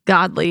very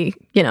godly,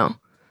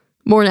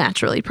 more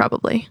naturally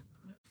probably.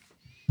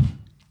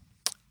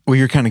 Well,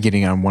 you're kind of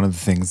getting on one of the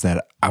things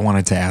that I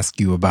wanted to ask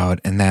you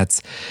about, and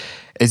that's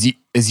as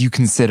you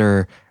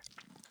consider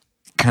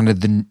kind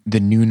of the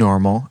new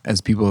normal,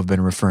 as people have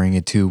been referring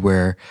it to,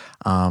 where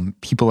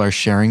people are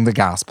sharing the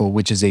gospel,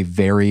 which is a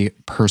very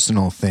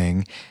personal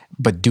thing,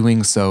 but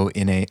doing so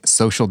in a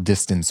social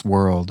distance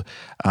world.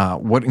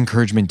 What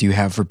encouragement do you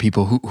have for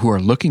people who are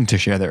looking to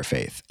share their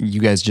faith? You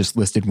guys just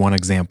listed one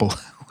example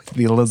with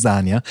the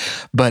lasagna,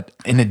 but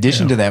in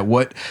addition to that,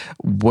 what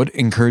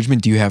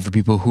encouragement do you have for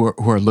people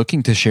who are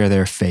looking to share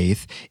their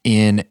faith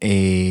in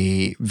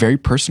a very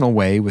personal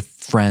way with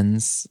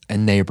friends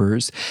and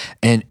neighbors,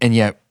 and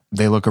yet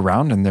they look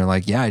around and they're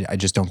like, yeah, I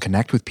just don't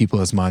connect with people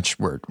as much.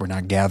 We're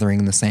not gathering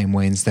in the same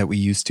ways that we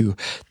used to.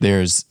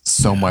 There's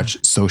so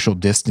much social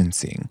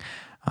distancing.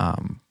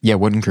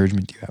 What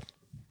encouragement do you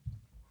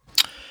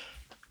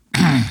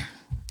have?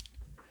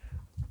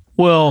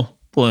 Well,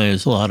 boy,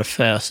 there's a lot of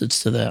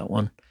facets to that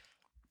one.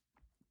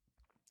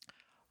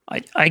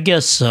 I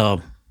guess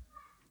all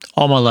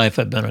my life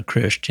I've been a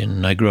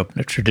Christian. I grew up in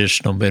a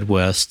traditional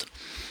Midwest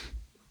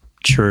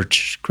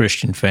church,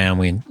 Christian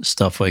family, and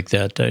stuff like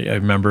that. I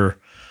remember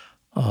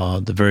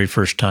the very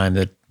first time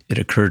that it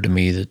occurred to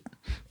me that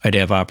I'd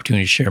have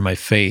opportunity to share my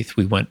faith.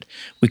 We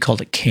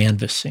called it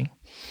canvassing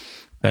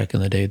back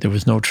in the day. There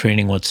was no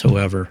training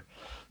whatsoever.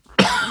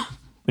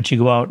 But you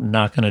go out and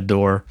knock on a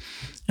door,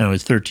 and I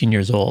was 13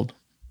 years old,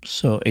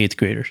 so 8th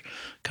graders,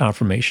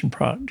 confirmation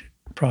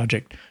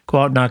project. Go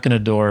out, knock on a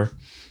door.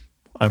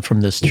 I'm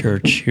from this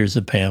church. Here's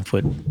a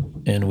pamphlet,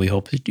 and we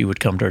hope that you would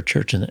come to our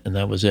church, and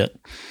that was it.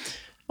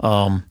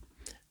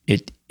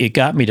 It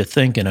got me to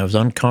thinking. I was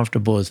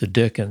uncomfortable as the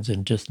dickens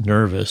and just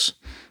nervous.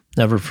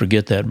 Never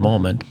forget that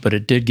moment. But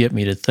it did get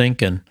me to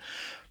thinking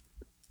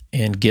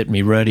and get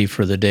me ready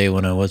for the day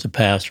when I was a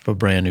pastor of a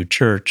brand new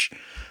church.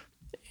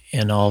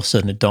 And all of a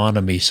sudden it dawned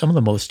on me, some of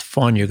the most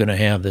fun you're going to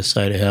have this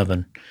side of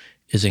heaven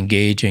is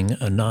engaging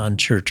a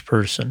non-church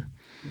person.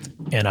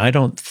 And I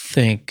don't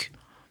think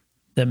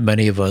that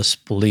many of us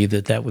believe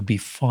that would be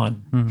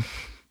fun. Mm-hmm.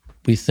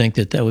 We think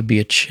that would be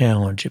a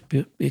challenge.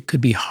 It could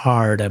be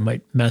hard. I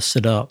might mess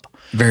it up.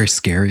 Very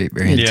scary.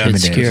 Very intimidating.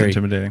 It's scary. It's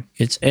intimidating.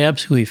 It's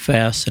absolutely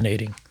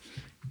fascinating.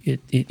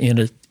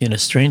 In a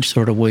strange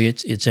sort of way,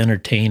 it's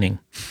entertaining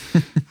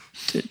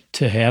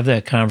to have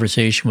that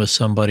conversation with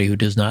somebody who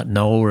does not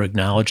know or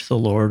acknowledge the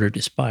Lord or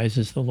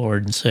despises the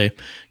Lord, and say,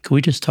 "Can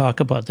we just talk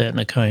about that in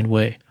a kind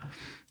way?"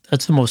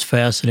 That's the most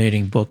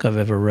fascinating book I've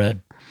ever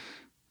read.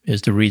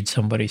 Is to read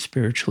somebody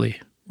spiritually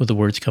with the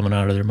words coming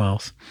out of their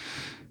mouth.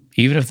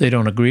 Even if they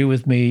don't agree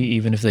with me,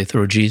 even if they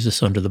throw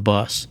Jesus under the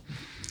bus,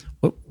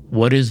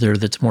 what is there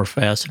that's more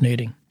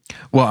fascinating?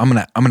 Well, I'm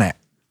gonna.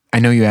 I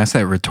know you asked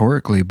that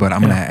rhetorically, but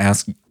I'm gonna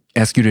ask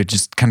you to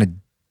just kind of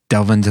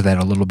delve into that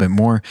a little bit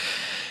more,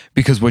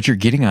 because what you're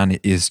getting on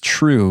is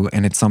true,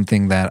 and it's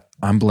something that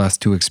I'm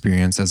blessed to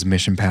experience as a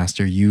mission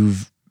pastor.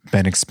 You've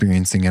been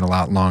experiencing it a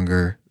lot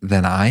longer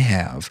than I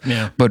have.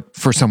 Yeah. But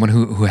for someone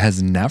who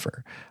has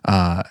never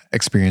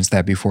experienced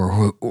that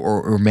before,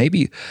 or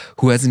maybe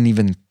who hasn't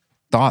even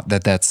thought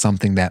that that's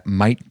something that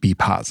might be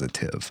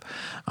positive.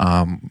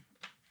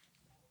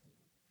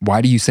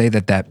 why do you say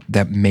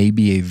that may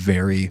be a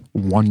very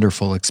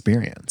wonderful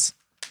experience?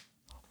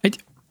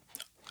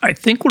 I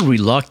think we're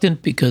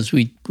reluctant because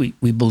we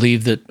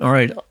believe that, all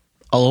right,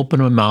 I'll open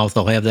my mouth,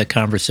 I'll have that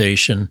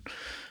conversation,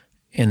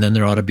 and then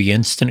there ought to be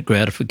instant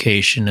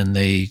gratification, and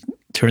they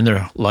turn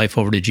their life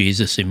over to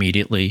Jesus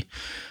immediately.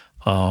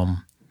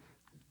 And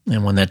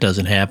when that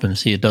doesn't happen,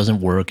 see, it doesn't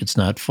work, it's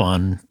not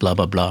fun, blah,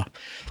 blah, blah.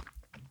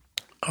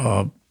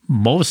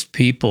 Most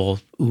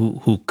people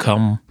who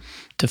come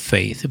to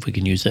faith, if we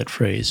can use that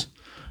phrase,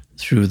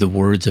 through the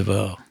words of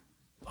a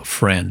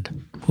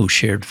friend who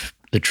shared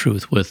the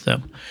truth with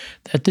them,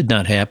 that did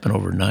not happen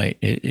overnight.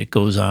 It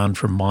goes on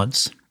for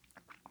months.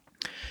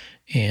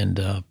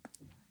 And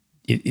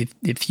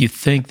if you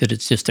think that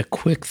it's just a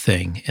quick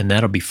thing and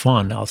that'll be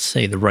fun, I'll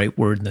say the right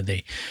word, and then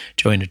they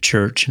join a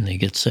church and they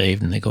get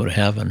saved and they go to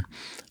heaven,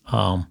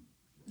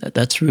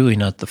 that's really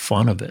not the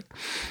fun of it.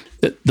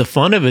 The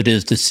fun of it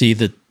is to see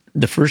that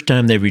the first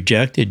time they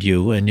rejected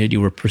you and yet you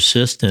were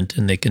persistent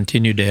and they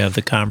continued to have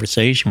the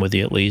conversation with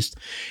you at least,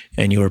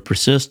 and you were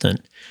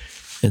persistent,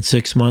 and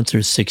 6 months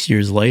or 6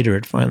 years later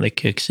it finally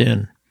kicks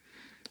in.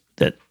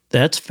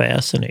 That's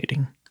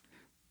fascinating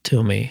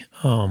to me.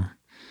 I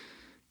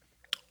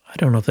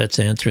don't know if that's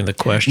answering the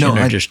question. No,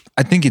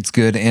 I think it's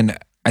good. And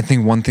I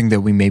think one thing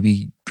that we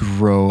maybe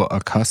grow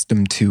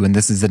accustomed to, and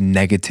this is a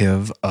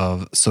negative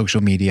of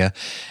social media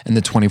and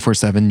the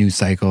 24/7 news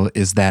cycle,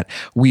 is that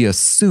we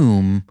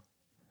assume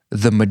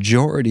the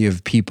majority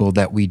of people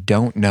that we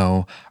don't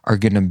know are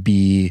going to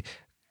be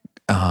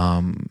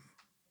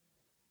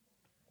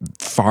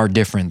far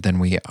different than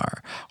we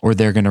are, or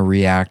they're going to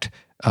react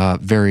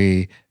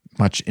very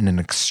much in an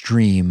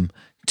extreme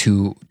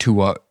to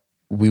what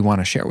we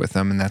want to share with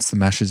them. And that's the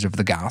message of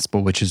the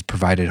gospel, which has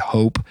provided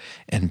hope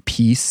and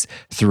peace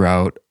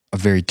throughout a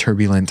very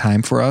turbulent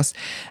time for us.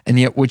 And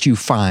yet what you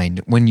find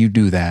when you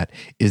do that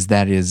is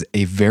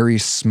a very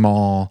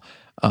small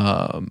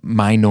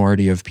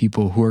minority of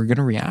people who are going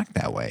to react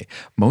that way.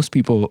 Most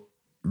people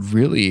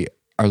really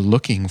are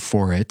looking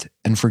for it,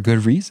 and for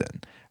good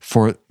reason,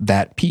 for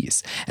that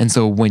peace. And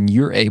so when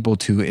you're able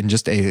to, in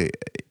just a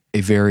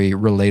very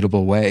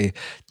relatable way,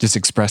 just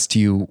express to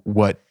you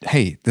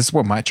hey, this is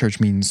what my church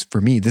means for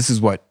me. This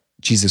is what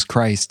Jesus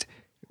Christ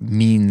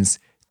means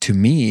to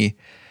me.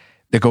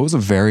 That goes a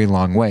very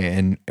long way.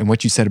 And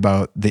what you said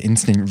about the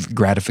instant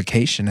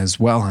gratification as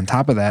well, on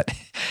top of that,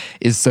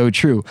 is so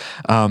true.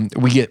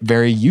 We get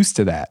very used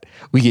to that.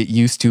 We get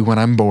used to, when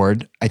I'm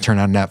bored, I turn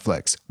on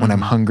Netflix. When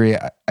I'm hungry,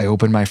 I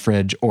open my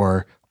fridge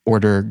or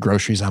order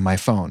groceries on my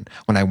phone.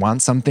 When I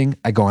want something,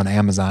 I go on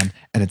Amazon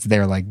and it's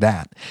there like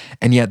that.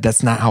 And yet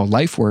that's not how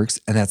life works,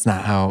 and that's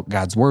not how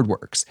God's word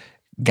works.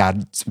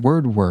 God's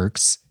word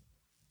works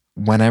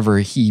whenever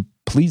he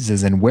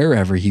pleases and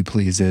wherever he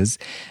pleases.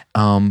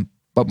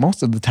 But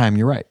most of the time,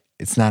 you're right.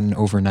 It's not an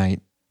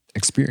overnight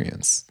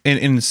experience. And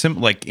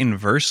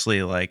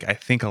inversely, I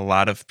think a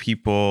lot of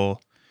people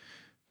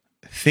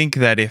think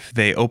that if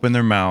they open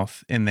their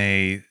mouth and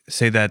they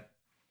say that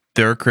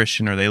they're a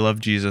Christian or they love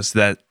Jesus,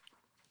 that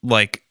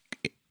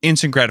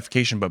instant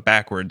gratification, but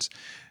backwards,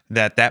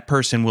 that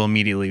person will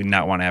immediately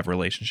not want to have a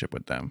relationship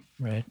with them.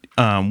 Right.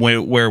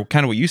 Where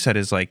kind of what you said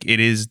is it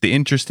is the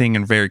interesting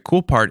and very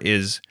cool part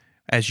is,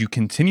 as you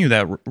continue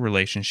that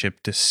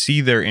relationship, to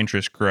see their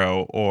interest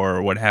grow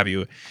or what have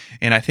you.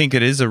 And I think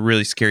it is a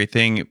really scary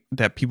thing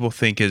that people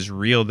think is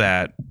real,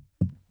 that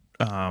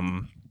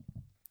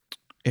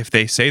if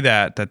they say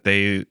that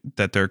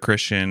they're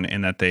Christian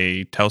and that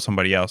they tell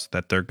somebody else,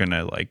 that they're going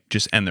to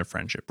just end their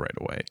friendship right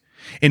away.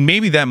 And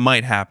maybe that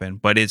might happen,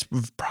 but it's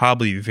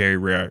probably very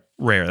rare.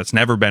 That's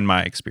never been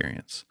my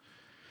experience.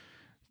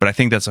 But I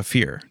think that's a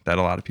fear that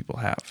a lot of people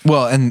have.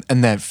 Well, and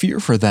that fear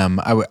for them,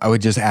 I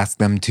would just ask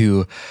them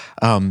to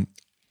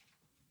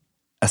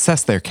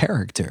assess their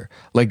character.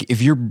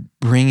 If you're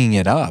bringing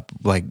it up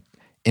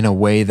in a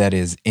way that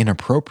is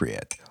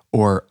inappropriate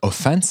or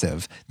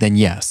offensive, then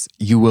yes,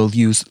 you will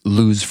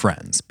lose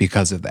friends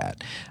because of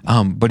that.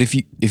 But if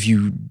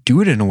you do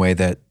it in a way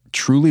that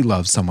truly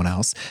loves someone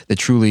else, that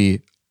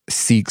truly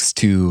seeks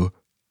to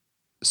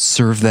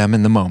serve them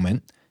in the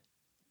moment,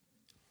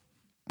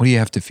 what do you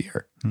have to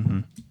fear?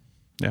 Mm-hmm.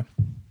 Yeah.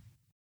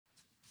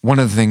 One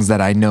of the things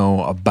that I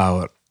know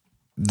about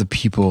the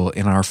people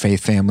in our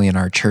faith family, in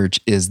our church,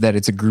 is that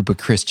it's a group of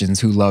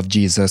Christians who love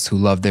Jesus, who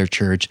love their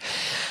church,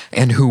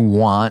 and who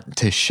want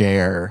to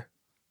share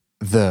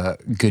the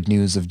good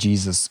news of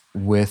Jesus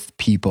with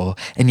people.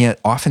 And yet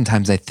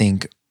oftentimes I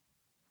think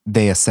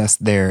they assess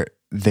their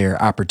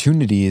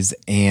opportunities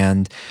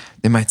and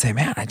they might say,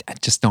 man, I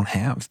just don't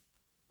have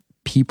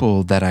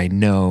people that I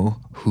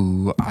know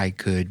who I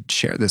could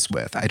share this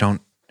with. I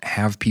don't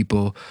have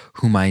people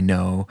whom I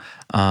know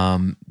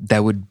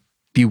that would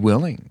be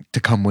willing to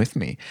come with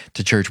me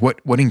to church.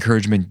 What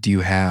encouragement do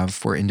you have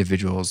for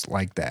individuals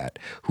like that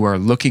who are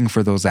looking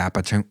for those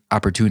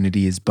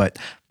opportunities but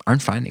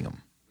aren't finding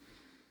them?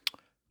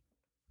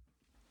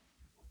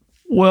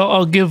 Well,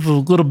 I'll give a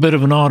little bit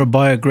of an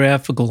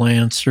autobiographical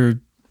answer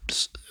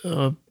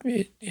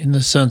in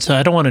the sense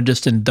I don't want to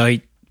just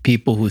indict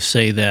people who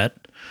say that.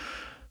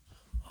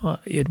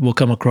 it will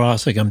come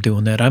across like I'm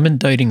doing that. I'm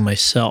indicting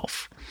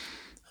myself.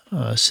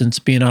 Since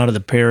being out of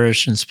the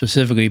parish and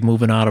specifically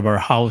moving out of our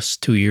house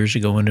 2 years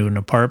ago into an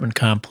apartment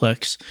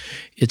complex,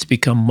 it's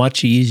become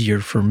much easier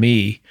for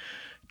me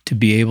to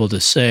be able to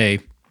say,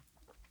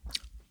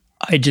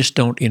 I just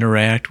don't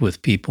interact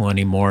with people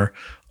anymore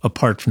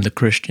apart from the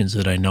Christians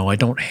that I know. I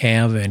don't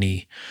have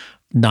any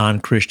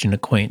non-Christian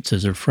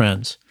acquaintances or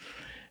friends.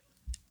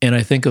 And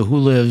I think of who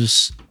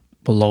lives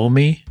below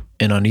me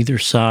and on either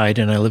side,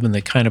 and I live in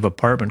the kind of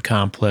apartment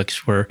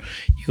complex where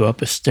you go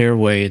up a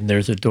stairway and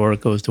there's a door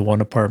that goes to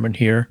one apartment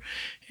here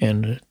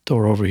and a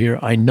door over here.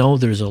 I know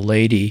there's a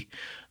lady,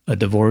 a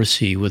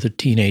divorcee with a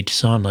teenage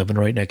son living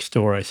right next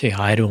door. I say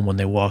hi to them when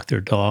they walk their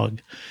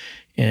dog.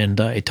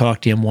 And I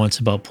talked to him once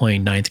about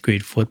playing ninth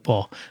grade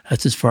football.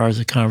 That's as far as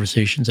the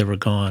conversation's ever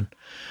gone.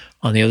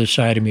 On the other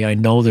side of me, I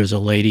know there's a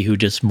lady who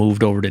just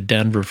moved over to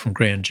Denver from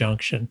Grand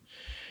Junction,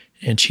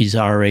 and she's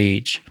our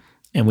age.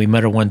 And we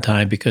met her one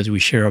time because we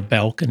share a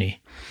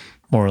balcony,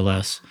 more or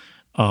less.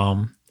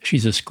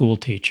 She's a school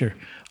teacher.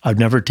 I've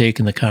never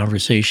taken the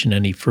conversation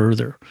any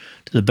further.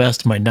 To the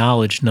best of my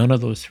knowledge, none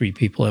of those three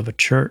people have a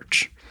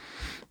church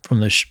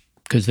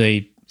because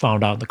they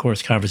found out in the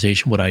course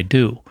conversation what I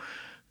do.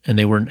 And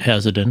they weren't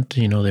hesitant,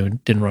 they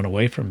didn't run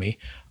away from me.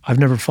 I've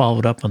never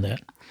followed up on that.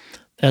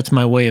 That's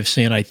my way of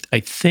saying I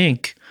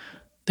think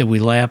that we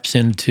lapse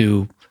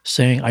into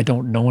saying I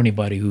don't know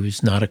anybody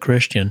who's not a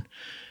Christian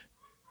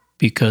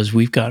because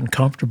we've gotten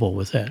comfortable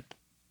with that.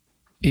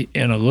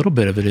 And a little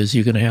bit of it is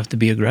you're going to have to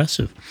be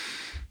aggressive.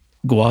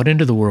 Go out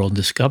into the world and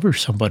discover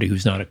somebody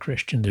who's not a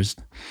Christian.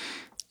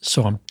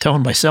 So I'm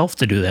telling myself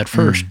to do that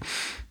first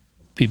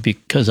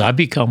because I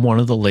become one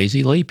of the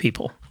lazy lay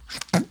people.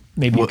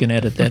 Maybe you can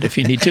edit that if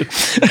you need to.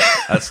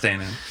 That's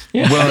staying in.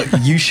 Yeah. Well,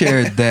 you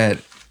shared that.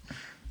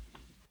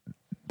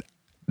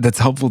 That's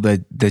helpful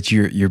that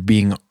you're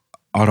being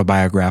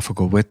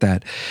autobiographical with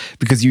that,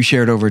 because you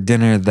shared over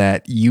dinner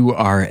that you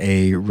are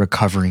a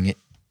recovering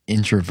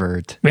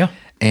introvert. Yeah.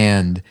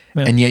 And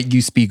yet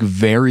you speak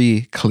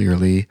very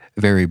clearly,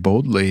 very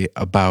boldly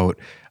about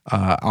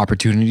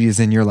opportunities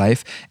in your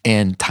life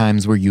and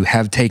times where you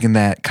have taken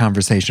that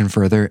conversation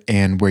further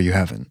and where you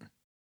haven't.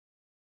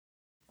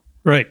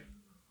 Right.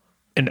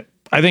 And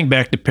I think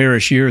back to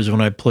parish years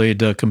when I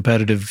played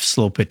competitive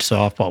slow pitch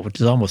softball,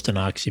 which is almost an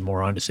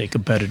oxymoron to say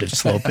competitive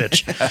slow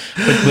pitch,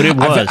 but it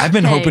was. I've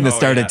been hoping to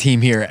start a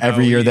team here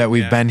every year that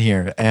we've been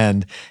here,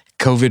 and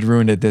COVID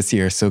ruined it this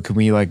year. So can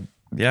we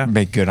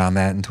make good on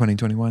that in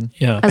 2021?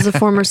 Yeah. As a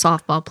former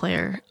softball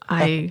player,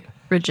 I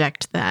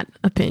reject that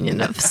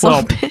opinion of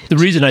slow pitch. The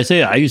reason I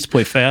say it, I used to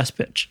play fast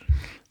pitch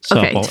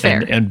softball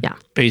fair. and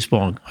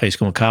baseball in high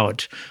school and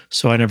college.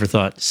 So I never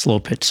thought slow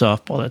pitch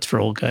softball, that's for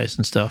old guys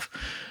and stuff.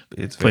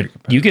 But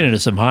you get into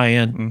some high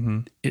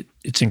end,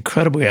 it's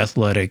incredibly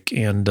athletic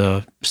and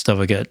stuff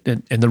like that.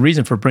 And the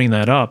reason for bringing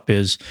that up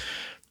is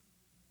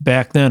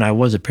back then I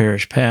was a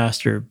parish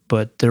pastor,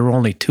 but there were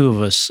only two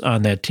of us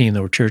on that team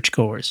that were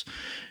churchgoers.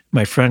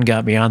 My friend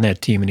got me on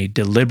that team and he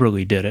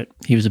deliberately did it.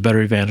 He was a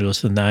better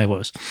evangelist than I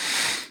was.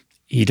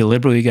 He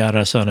deliberately got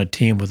us on a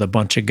team with a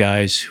bunch of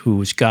guys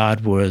whose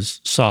God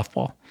was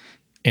softball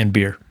and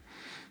beer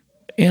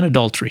and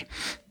adultery.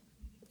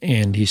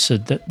 And he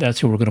said that's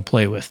who we're going to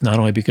play with, not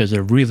only because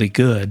they're really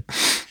good,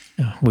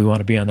 we want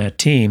to be on that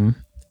team,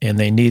 and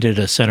they needed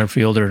a center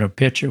fielder and a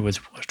pitcher, was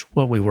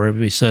what we were.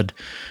 We said,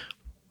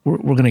 we're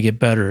going to get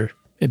better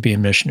at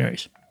being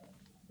missionaries.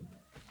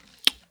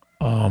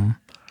 Some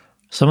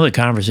of the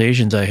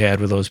conversations I had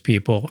with those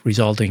people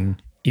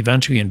resulting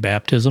eventually in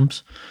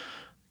baptisms,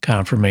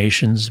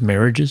 confirmations,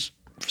 marriages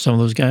for some of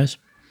those guys.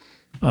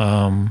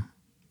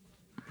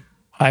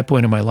 High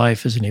point of my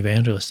life as an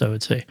evangelist, I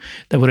would say.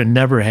 That would have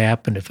never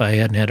happened if I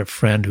hadn't had a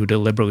friend who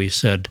deliberately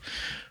said,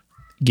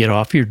 get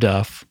off your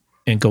duff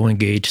and go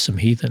engage some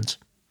heathens.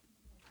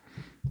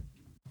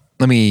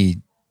 Let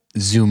me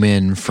zoom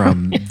in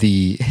from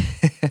the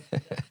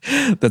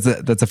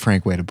that's a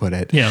frank way to put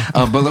it. Yeah.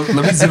 But let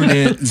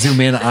me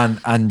zoom in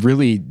on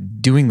really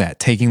doing that,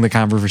 taking the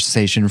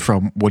conversation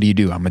from what do you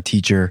do? I'm a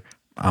teacher,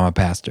 I'm a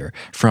pastor.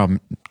 From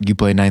you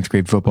play ninth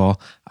grade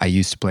football, I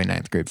used to play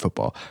ninth grade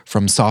football.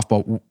 From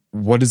softball,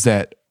 what does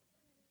that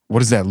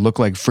look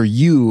like for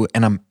you?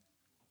 And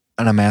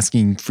I'm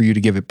asking for you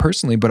to give it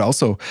personally, but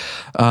also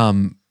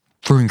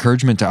for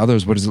encouragement to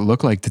others. What does it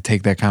look like to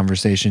take that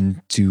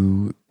conversation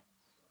to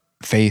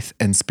faith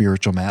and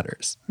spiritual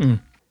matters?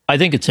 I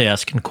think it's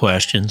asking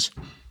questions.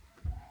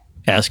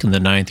 Asking the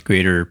ninth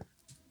grader,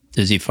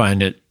 does he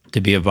find it to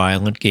be a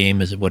violent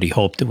game? Is it what he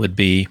hoped it would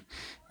be?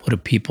 What do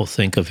people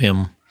think of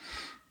him?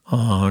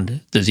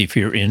 Does he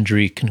fear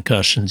injury,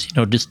 concussions?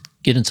 Just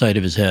get inside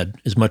of his head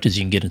as much as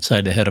you can get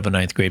inside the head of a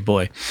ninth grade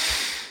boy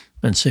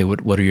and say,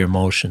 what are your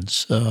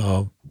emotions?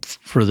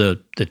 For the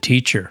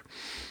teacher,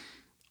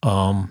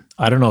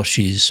 I don't know if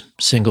she's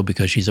single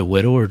because she's a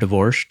widow or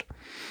divorced,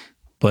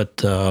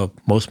 but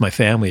most of my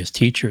family is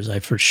teachers. I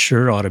for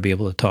sure ought to be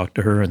able to talk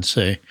to her and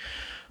say,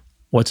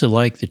 what's it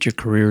like that your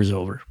career is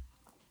over?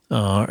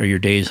 Are your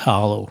days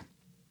hollow?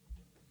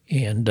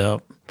 And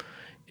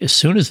as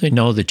soon as they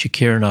know that you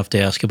care enough to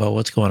ask about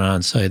what's going on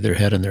inside their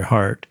head and their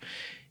heart,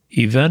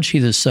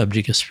 eventually the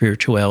subject of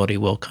spirituality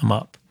will come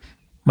up.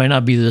 Might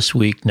not be this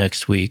week,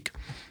 next week,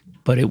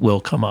 but it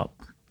will come up.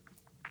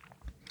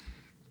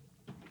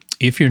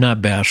 If you're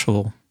not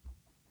bashful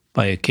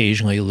by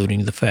occasionally alluding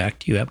to the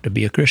fact you happen to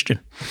be a Christian.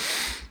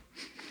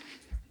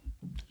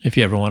 If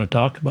you ever want to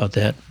talk about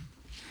that,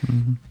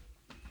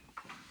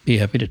 be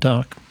happy to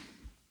talk.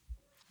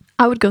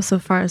 I would go so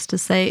far as to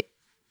say,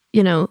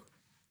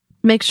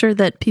 make sure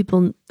that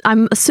people,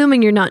 I'm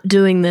assuming you're not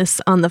doing this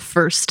on the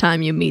first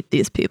time you meet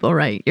these people,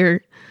 right?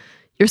 You're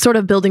sort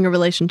of building a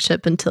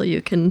relationship until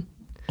you can.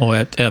 Oh,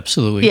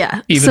 absolutely.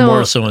 Yeah. Even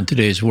more so in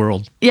today's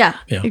world. Yeah,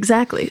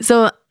 exactly.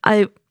 So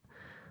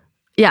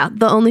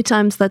the only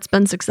times that's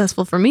been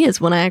successful for me is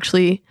when I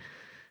actually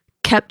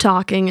kept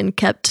talking and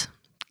kept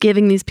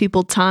giving these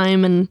people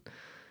time. And,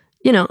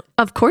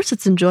 of course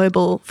it's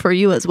enjoyable for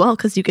you as well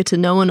because you get to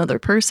know another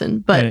person,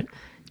 but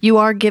you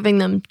are giving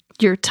them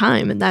your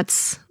time, and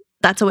that's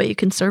a way you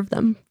can serve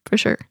them for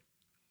sure.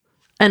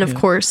 And of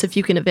course, if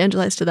you can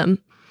evangelize to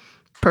them,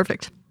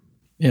 perfect.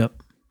 Yep.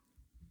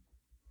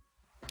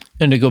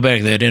 And to go back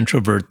to that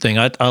introvert thing,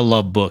 I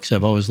love books.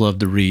 I've always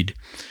loved to read.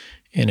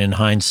 And in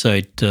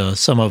hindsight,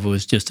 some of it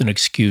was just an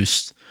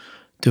excuse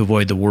to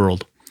avoid the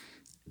world.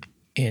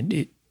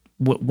 And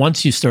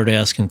once you start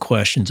asking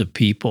questions of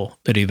people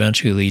that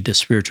eventually lead to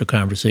spiritual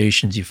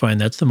conversations, you find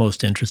that's the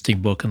most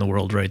interesting book in the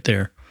world right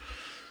there.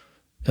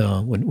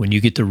 When you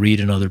get to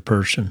read another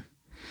person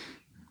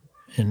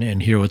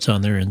and hear what's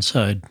on their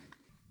inside.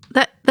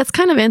 That's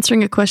kind of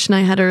answering a question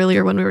I had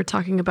earlier when we were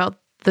talking about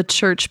the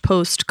church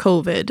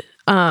post-COVID.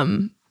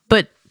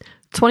 But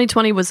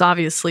 2020 was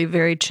obviously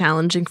very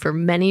challenging for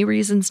many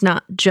reasons,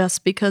 not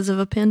just because of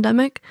a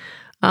pandemic.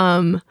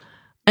 And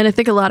I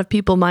think a lot of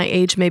people my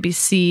age maybe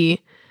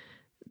see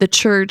the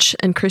church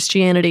and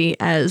Christianity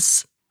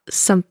as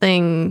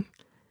something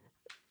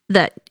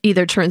that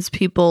either turns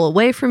people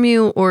away from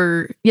you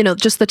or,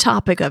 just the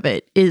topic of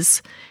it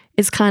is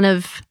kind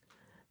of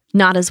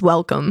not as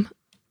welcome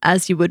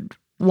as you would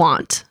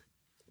want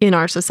in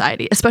our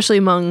society, especially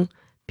among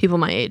people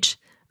my age.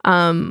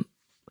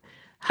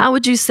 How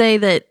would you say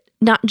that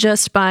not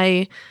just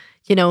by,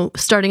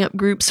 starting up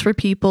groups for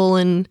people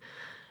and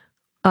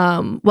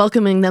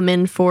welcoming them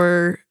in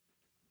for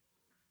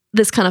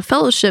this kind of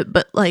fellowship,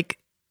 but like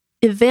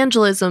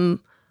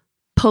evangelism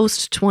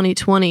post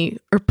 2020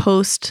 or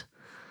post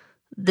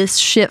this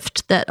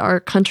shift that our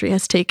country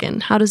has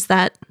taken? How does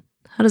that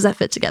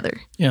fit together?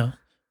 Yeah.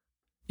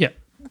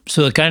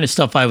 So the kind of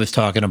stuff I was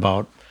talking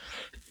about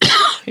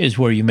is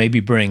where you maybe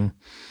bring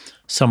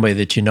somebody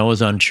that you know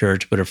is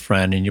unchurched, but a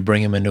friend, and you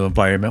bring them into an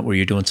environment where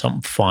you're doing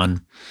something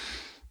fun,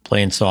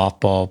 playing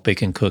softball,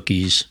 baking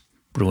cookies,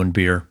 brewing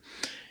beer,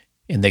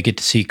 and they get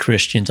to see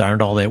Christians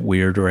aren't all that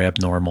weird or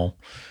abnormal,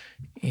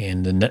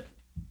 and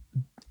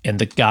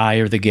the guy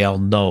or the gal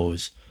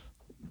knows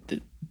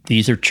that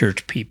these are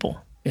church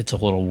people. It's a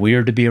little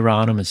weird to be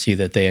around them and see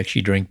that they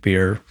actually drink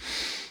beer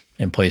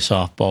and play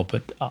softball,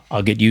 but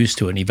I'll get used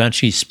to it. And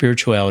eventually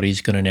spirituality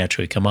is going to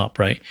naturally come up,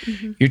 right?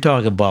 Mm-hmm. You're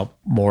talking about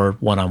more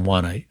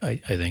one-on-one, I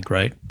think,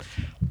 right?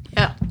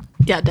 Yeah,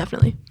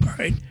 definitely. All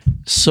right.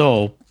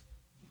 So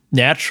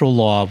natural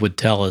law would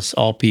tell us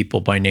all people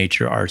by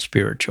nature are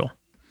spiritual,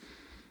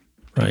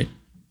 right?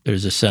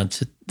 There's a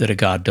sense that a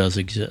God does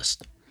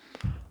exist.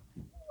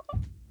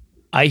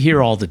 I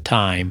hear all the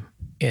time,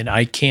 and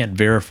I can't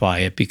verify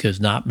it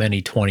because not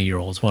many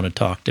 20-year-olds want to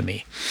talk to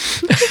me.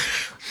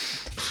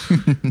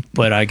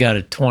 But I got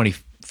a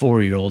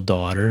 24-year-old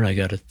daughter, and I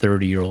got a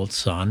 30-year-old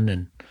son,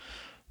 and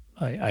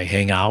I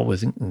hang out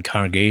in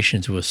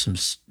congregations with some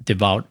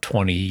devout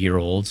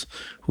 20-year-olds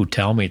who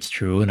tell me it's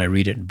true, and I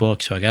read it in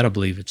books, so I got to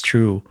believe it's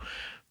true,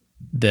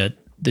 that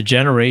the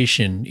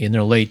generation in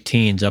their late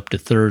teens up to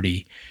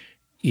 30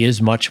 is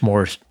much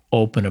more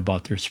open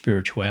about their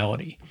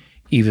spirituality,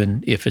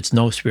 even if it's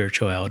no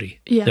spirituality.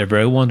 Yeah. They're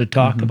very willing to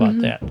talk about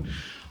that.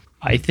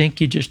 I think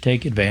you just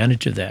take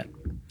advantage of that,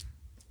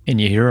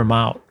 and you hear them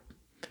out.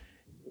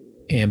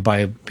 And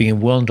by being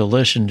willing to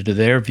listen to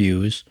their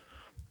views,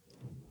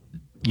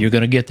 you're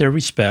going to get their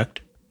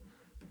respect,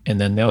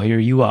 and then they'll hear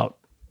you out.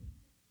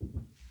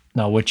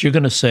 Now, what you're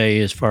going to say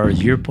as far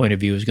as your point of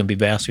view is going to be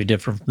vastly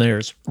different from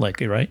theirs,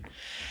 likely, right?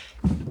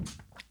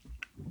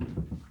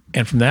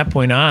 And from that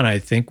point on, I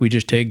think we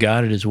just take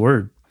God at his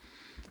word.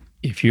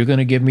 If you're going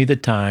to give me the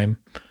time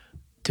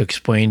to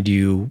explain to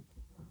you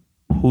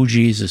who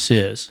Jesus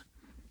is,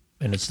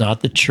 and it's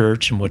not the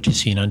church and what you've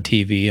seen on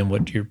TV and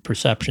what your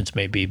perceptions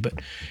may be, but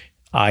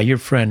I, your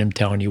friend, am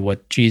telling you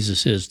what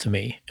Jesus is to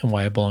me and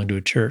why I belong to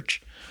a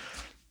church.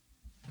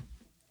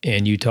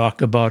 And you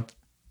talk about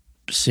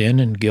sin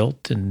and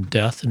guilt and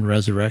death and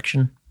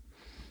resurrection,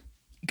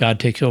 God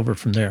takes over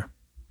from there.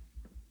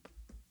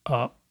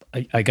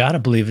 I got to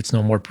believe it's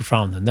no more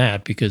profound than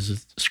that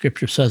because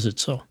Scripture says it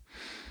so.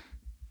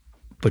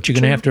 But you're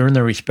going to have to earn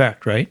their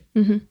respect, right?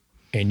 Mm-hmm.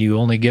 And you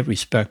only get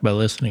respect by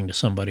listening to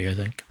somebody, I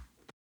think.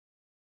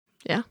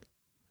 Yeah.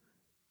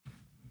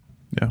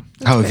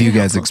 How have you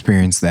guys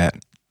experienced that?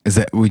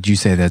 Would you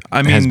say that I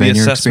has mean, the been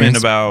your assessment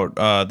experience?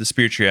 about the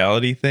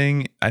spirituality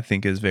thing, I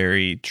think, is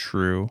very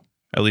true,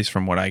 at least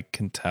from what I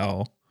can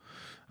tell.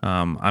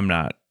 I'm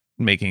not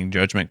making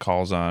judgment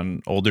calls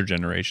on older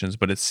generations,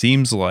 but it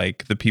seems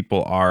like the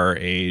people our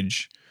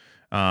age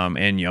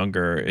and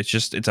younger,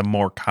 it's a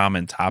more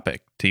common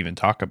topic to even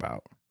talk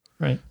about.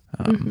 Right.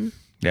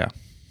 Yeah.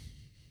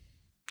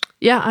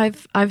 Yeah,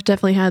 I've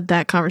definitely had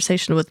that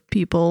conversation with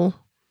people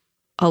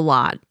a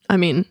lot. I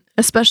mean,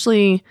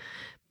 especially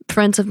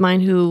friends of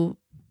mine who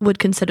would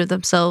consider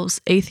themselves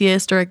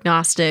atheist or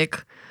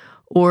agnostic,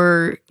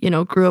 or,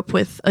 grew up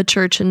with a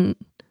church and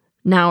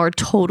now are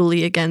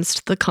totally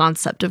against the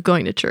concept of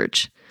going to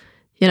church.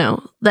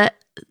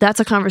 That's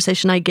a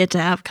conversation I get to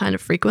have kind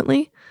of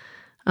frequently.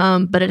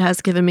 But it has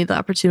given me the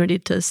opportunity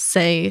to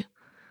say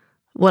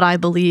what I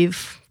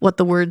believe, what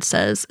the word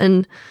says.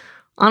 And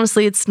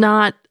honestly, it's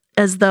not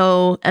as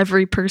though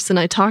every person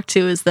I talk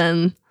to is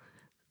then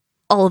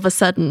all of a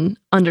sudden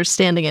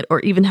understanding it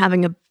or even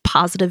having a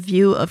positive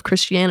view of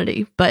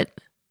Christianity, but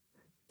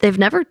they've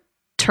never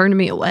turned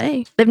me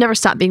away. They've never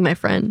stopped being my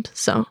friend.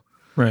 So,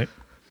 Right.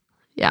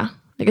 yeah,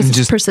 I guess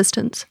it's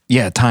persistence.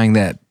 Yeah, tying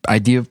that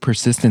idea of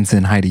persistence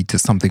in, Heidi, to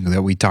something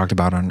that we talked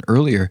about on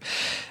earlier,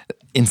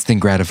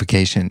 instant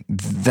gratification.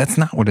 That's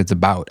not what it's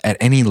about at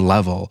any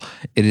level.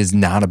 It is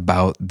not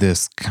about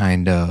this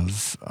kind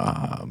of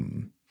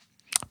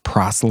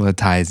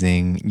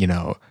proselytizing,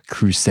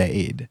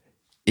 crusade.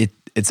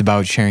 It's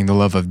about sharing the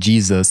love of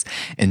Jesus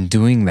and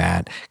doing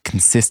that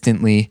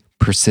consistently,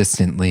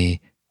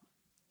 persistently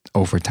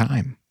over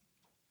time.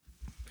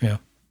 Yeah.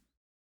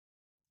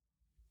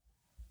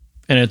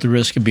 And at the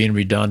risk of being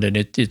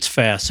redundant, it's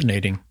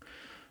fascinating.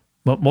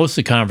 But most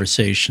of the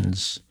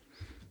conversations,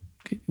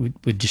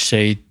 would you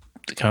say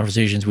the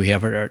conversations we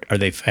have, are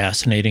they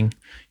fascinating?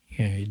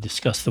 You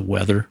discuss the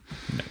weather,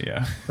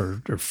 Yeah. or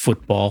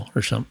football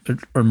or something,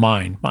 or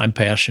mine. I'm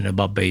passionate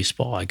about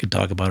baseball. I could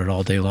talk about it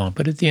all day long.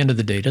 But at the end of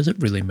the day, does it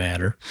really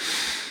matter?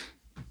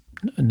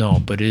 No,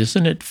 but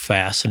isn't it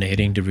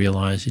fascinating to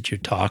realize that you're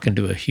talking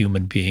to a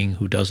human being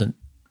who doesn't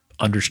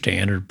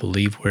understand or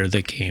believe where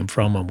they came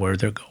from and where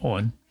they're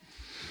going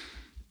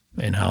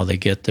and how they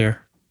get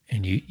there?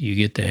 And you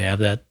get to have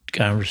that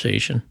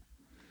conversation.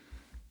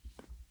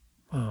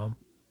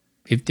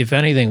 If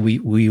anything,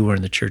 we were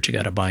in the church, you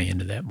got to buy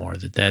into that more,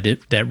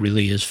 that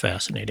really is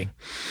fascinating.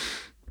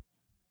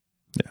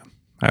 Yeah,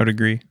 I would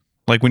agree.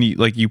 Like when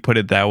you put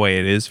it that way,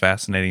 it is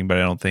fascinating, but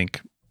I don't think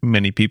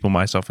many people,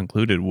 myself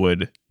included,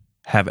 would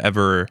have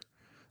ever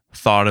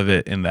thought of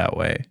it in that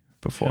way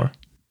before.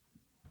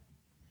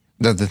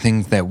 The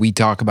things that we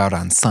talk about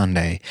on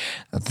Sunday,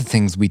 the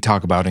things we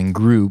talk about in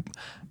group,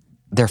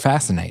 they're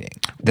fascinating.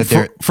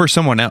 For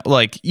someone else,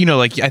 I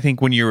think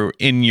when you're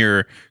in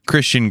your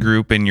Christian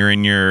group and you're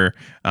in your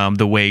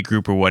the Way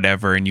group or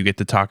whatever, and you get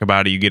to talk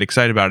about it, you get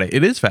excited about it.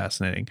 It is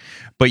fascinating,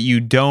 but you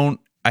don't.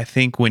 I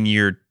think when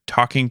you're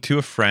talking to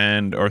a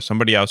friend or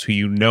somebody else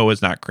who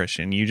is not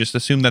Christian, you just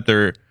assume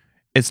that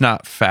it's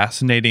not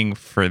fascinating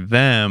for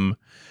them,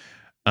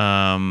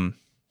 and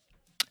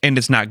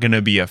it's not going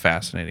to be a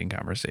fascinating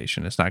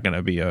conversation. It's not going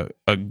to be a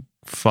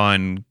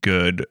fun,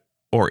 good,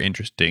 or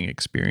interesting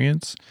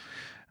experience.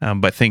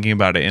 But thinking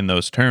about it in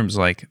those terms,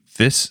 like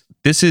this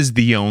is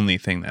the only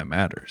thing that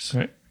matters.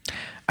 Right.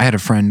 I had a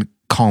friend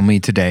call me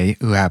today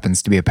who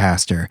happens to be a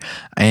pastor,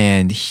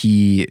 and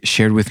he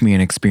shared with me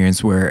an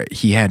experience where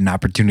he had an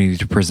opportunity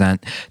to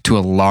present to a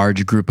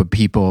large group of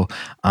people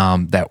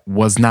that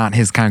was not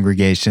his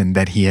congregation,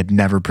 that he had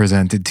never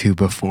presented to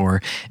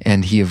before.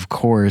 And he, of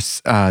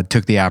course,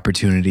 took the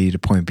opportunity to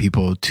point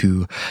people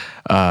to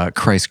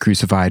Christ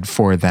crucified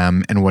for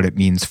them and what it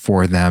means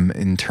for them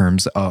in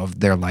terms of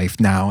their life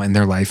now and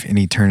their life in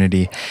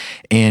eternity.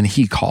 And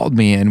he called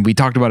me and we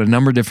talked about a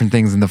number of different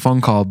things in the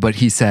phone call, but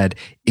he said,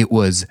 it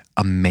was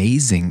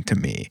amazing to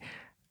me.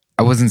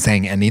 I wasn't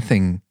saying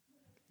anything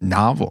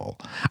novel.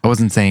 I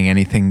wasn't saying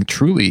anything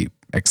truly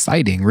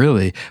exciting,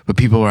 really, but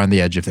people were on the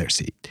edge of their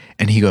seat.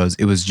 And he goes,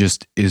 it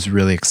was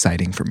really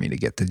exciting for me to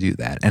get to do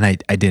that. And I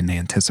didn't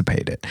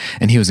anticipate it.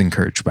 And he was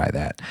encouraged by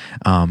that.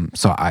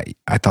 So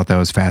I thought that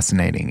was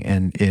fascinating.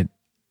 And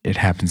it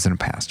happens in a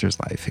pastor's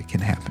life. It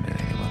can happen in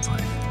anyone's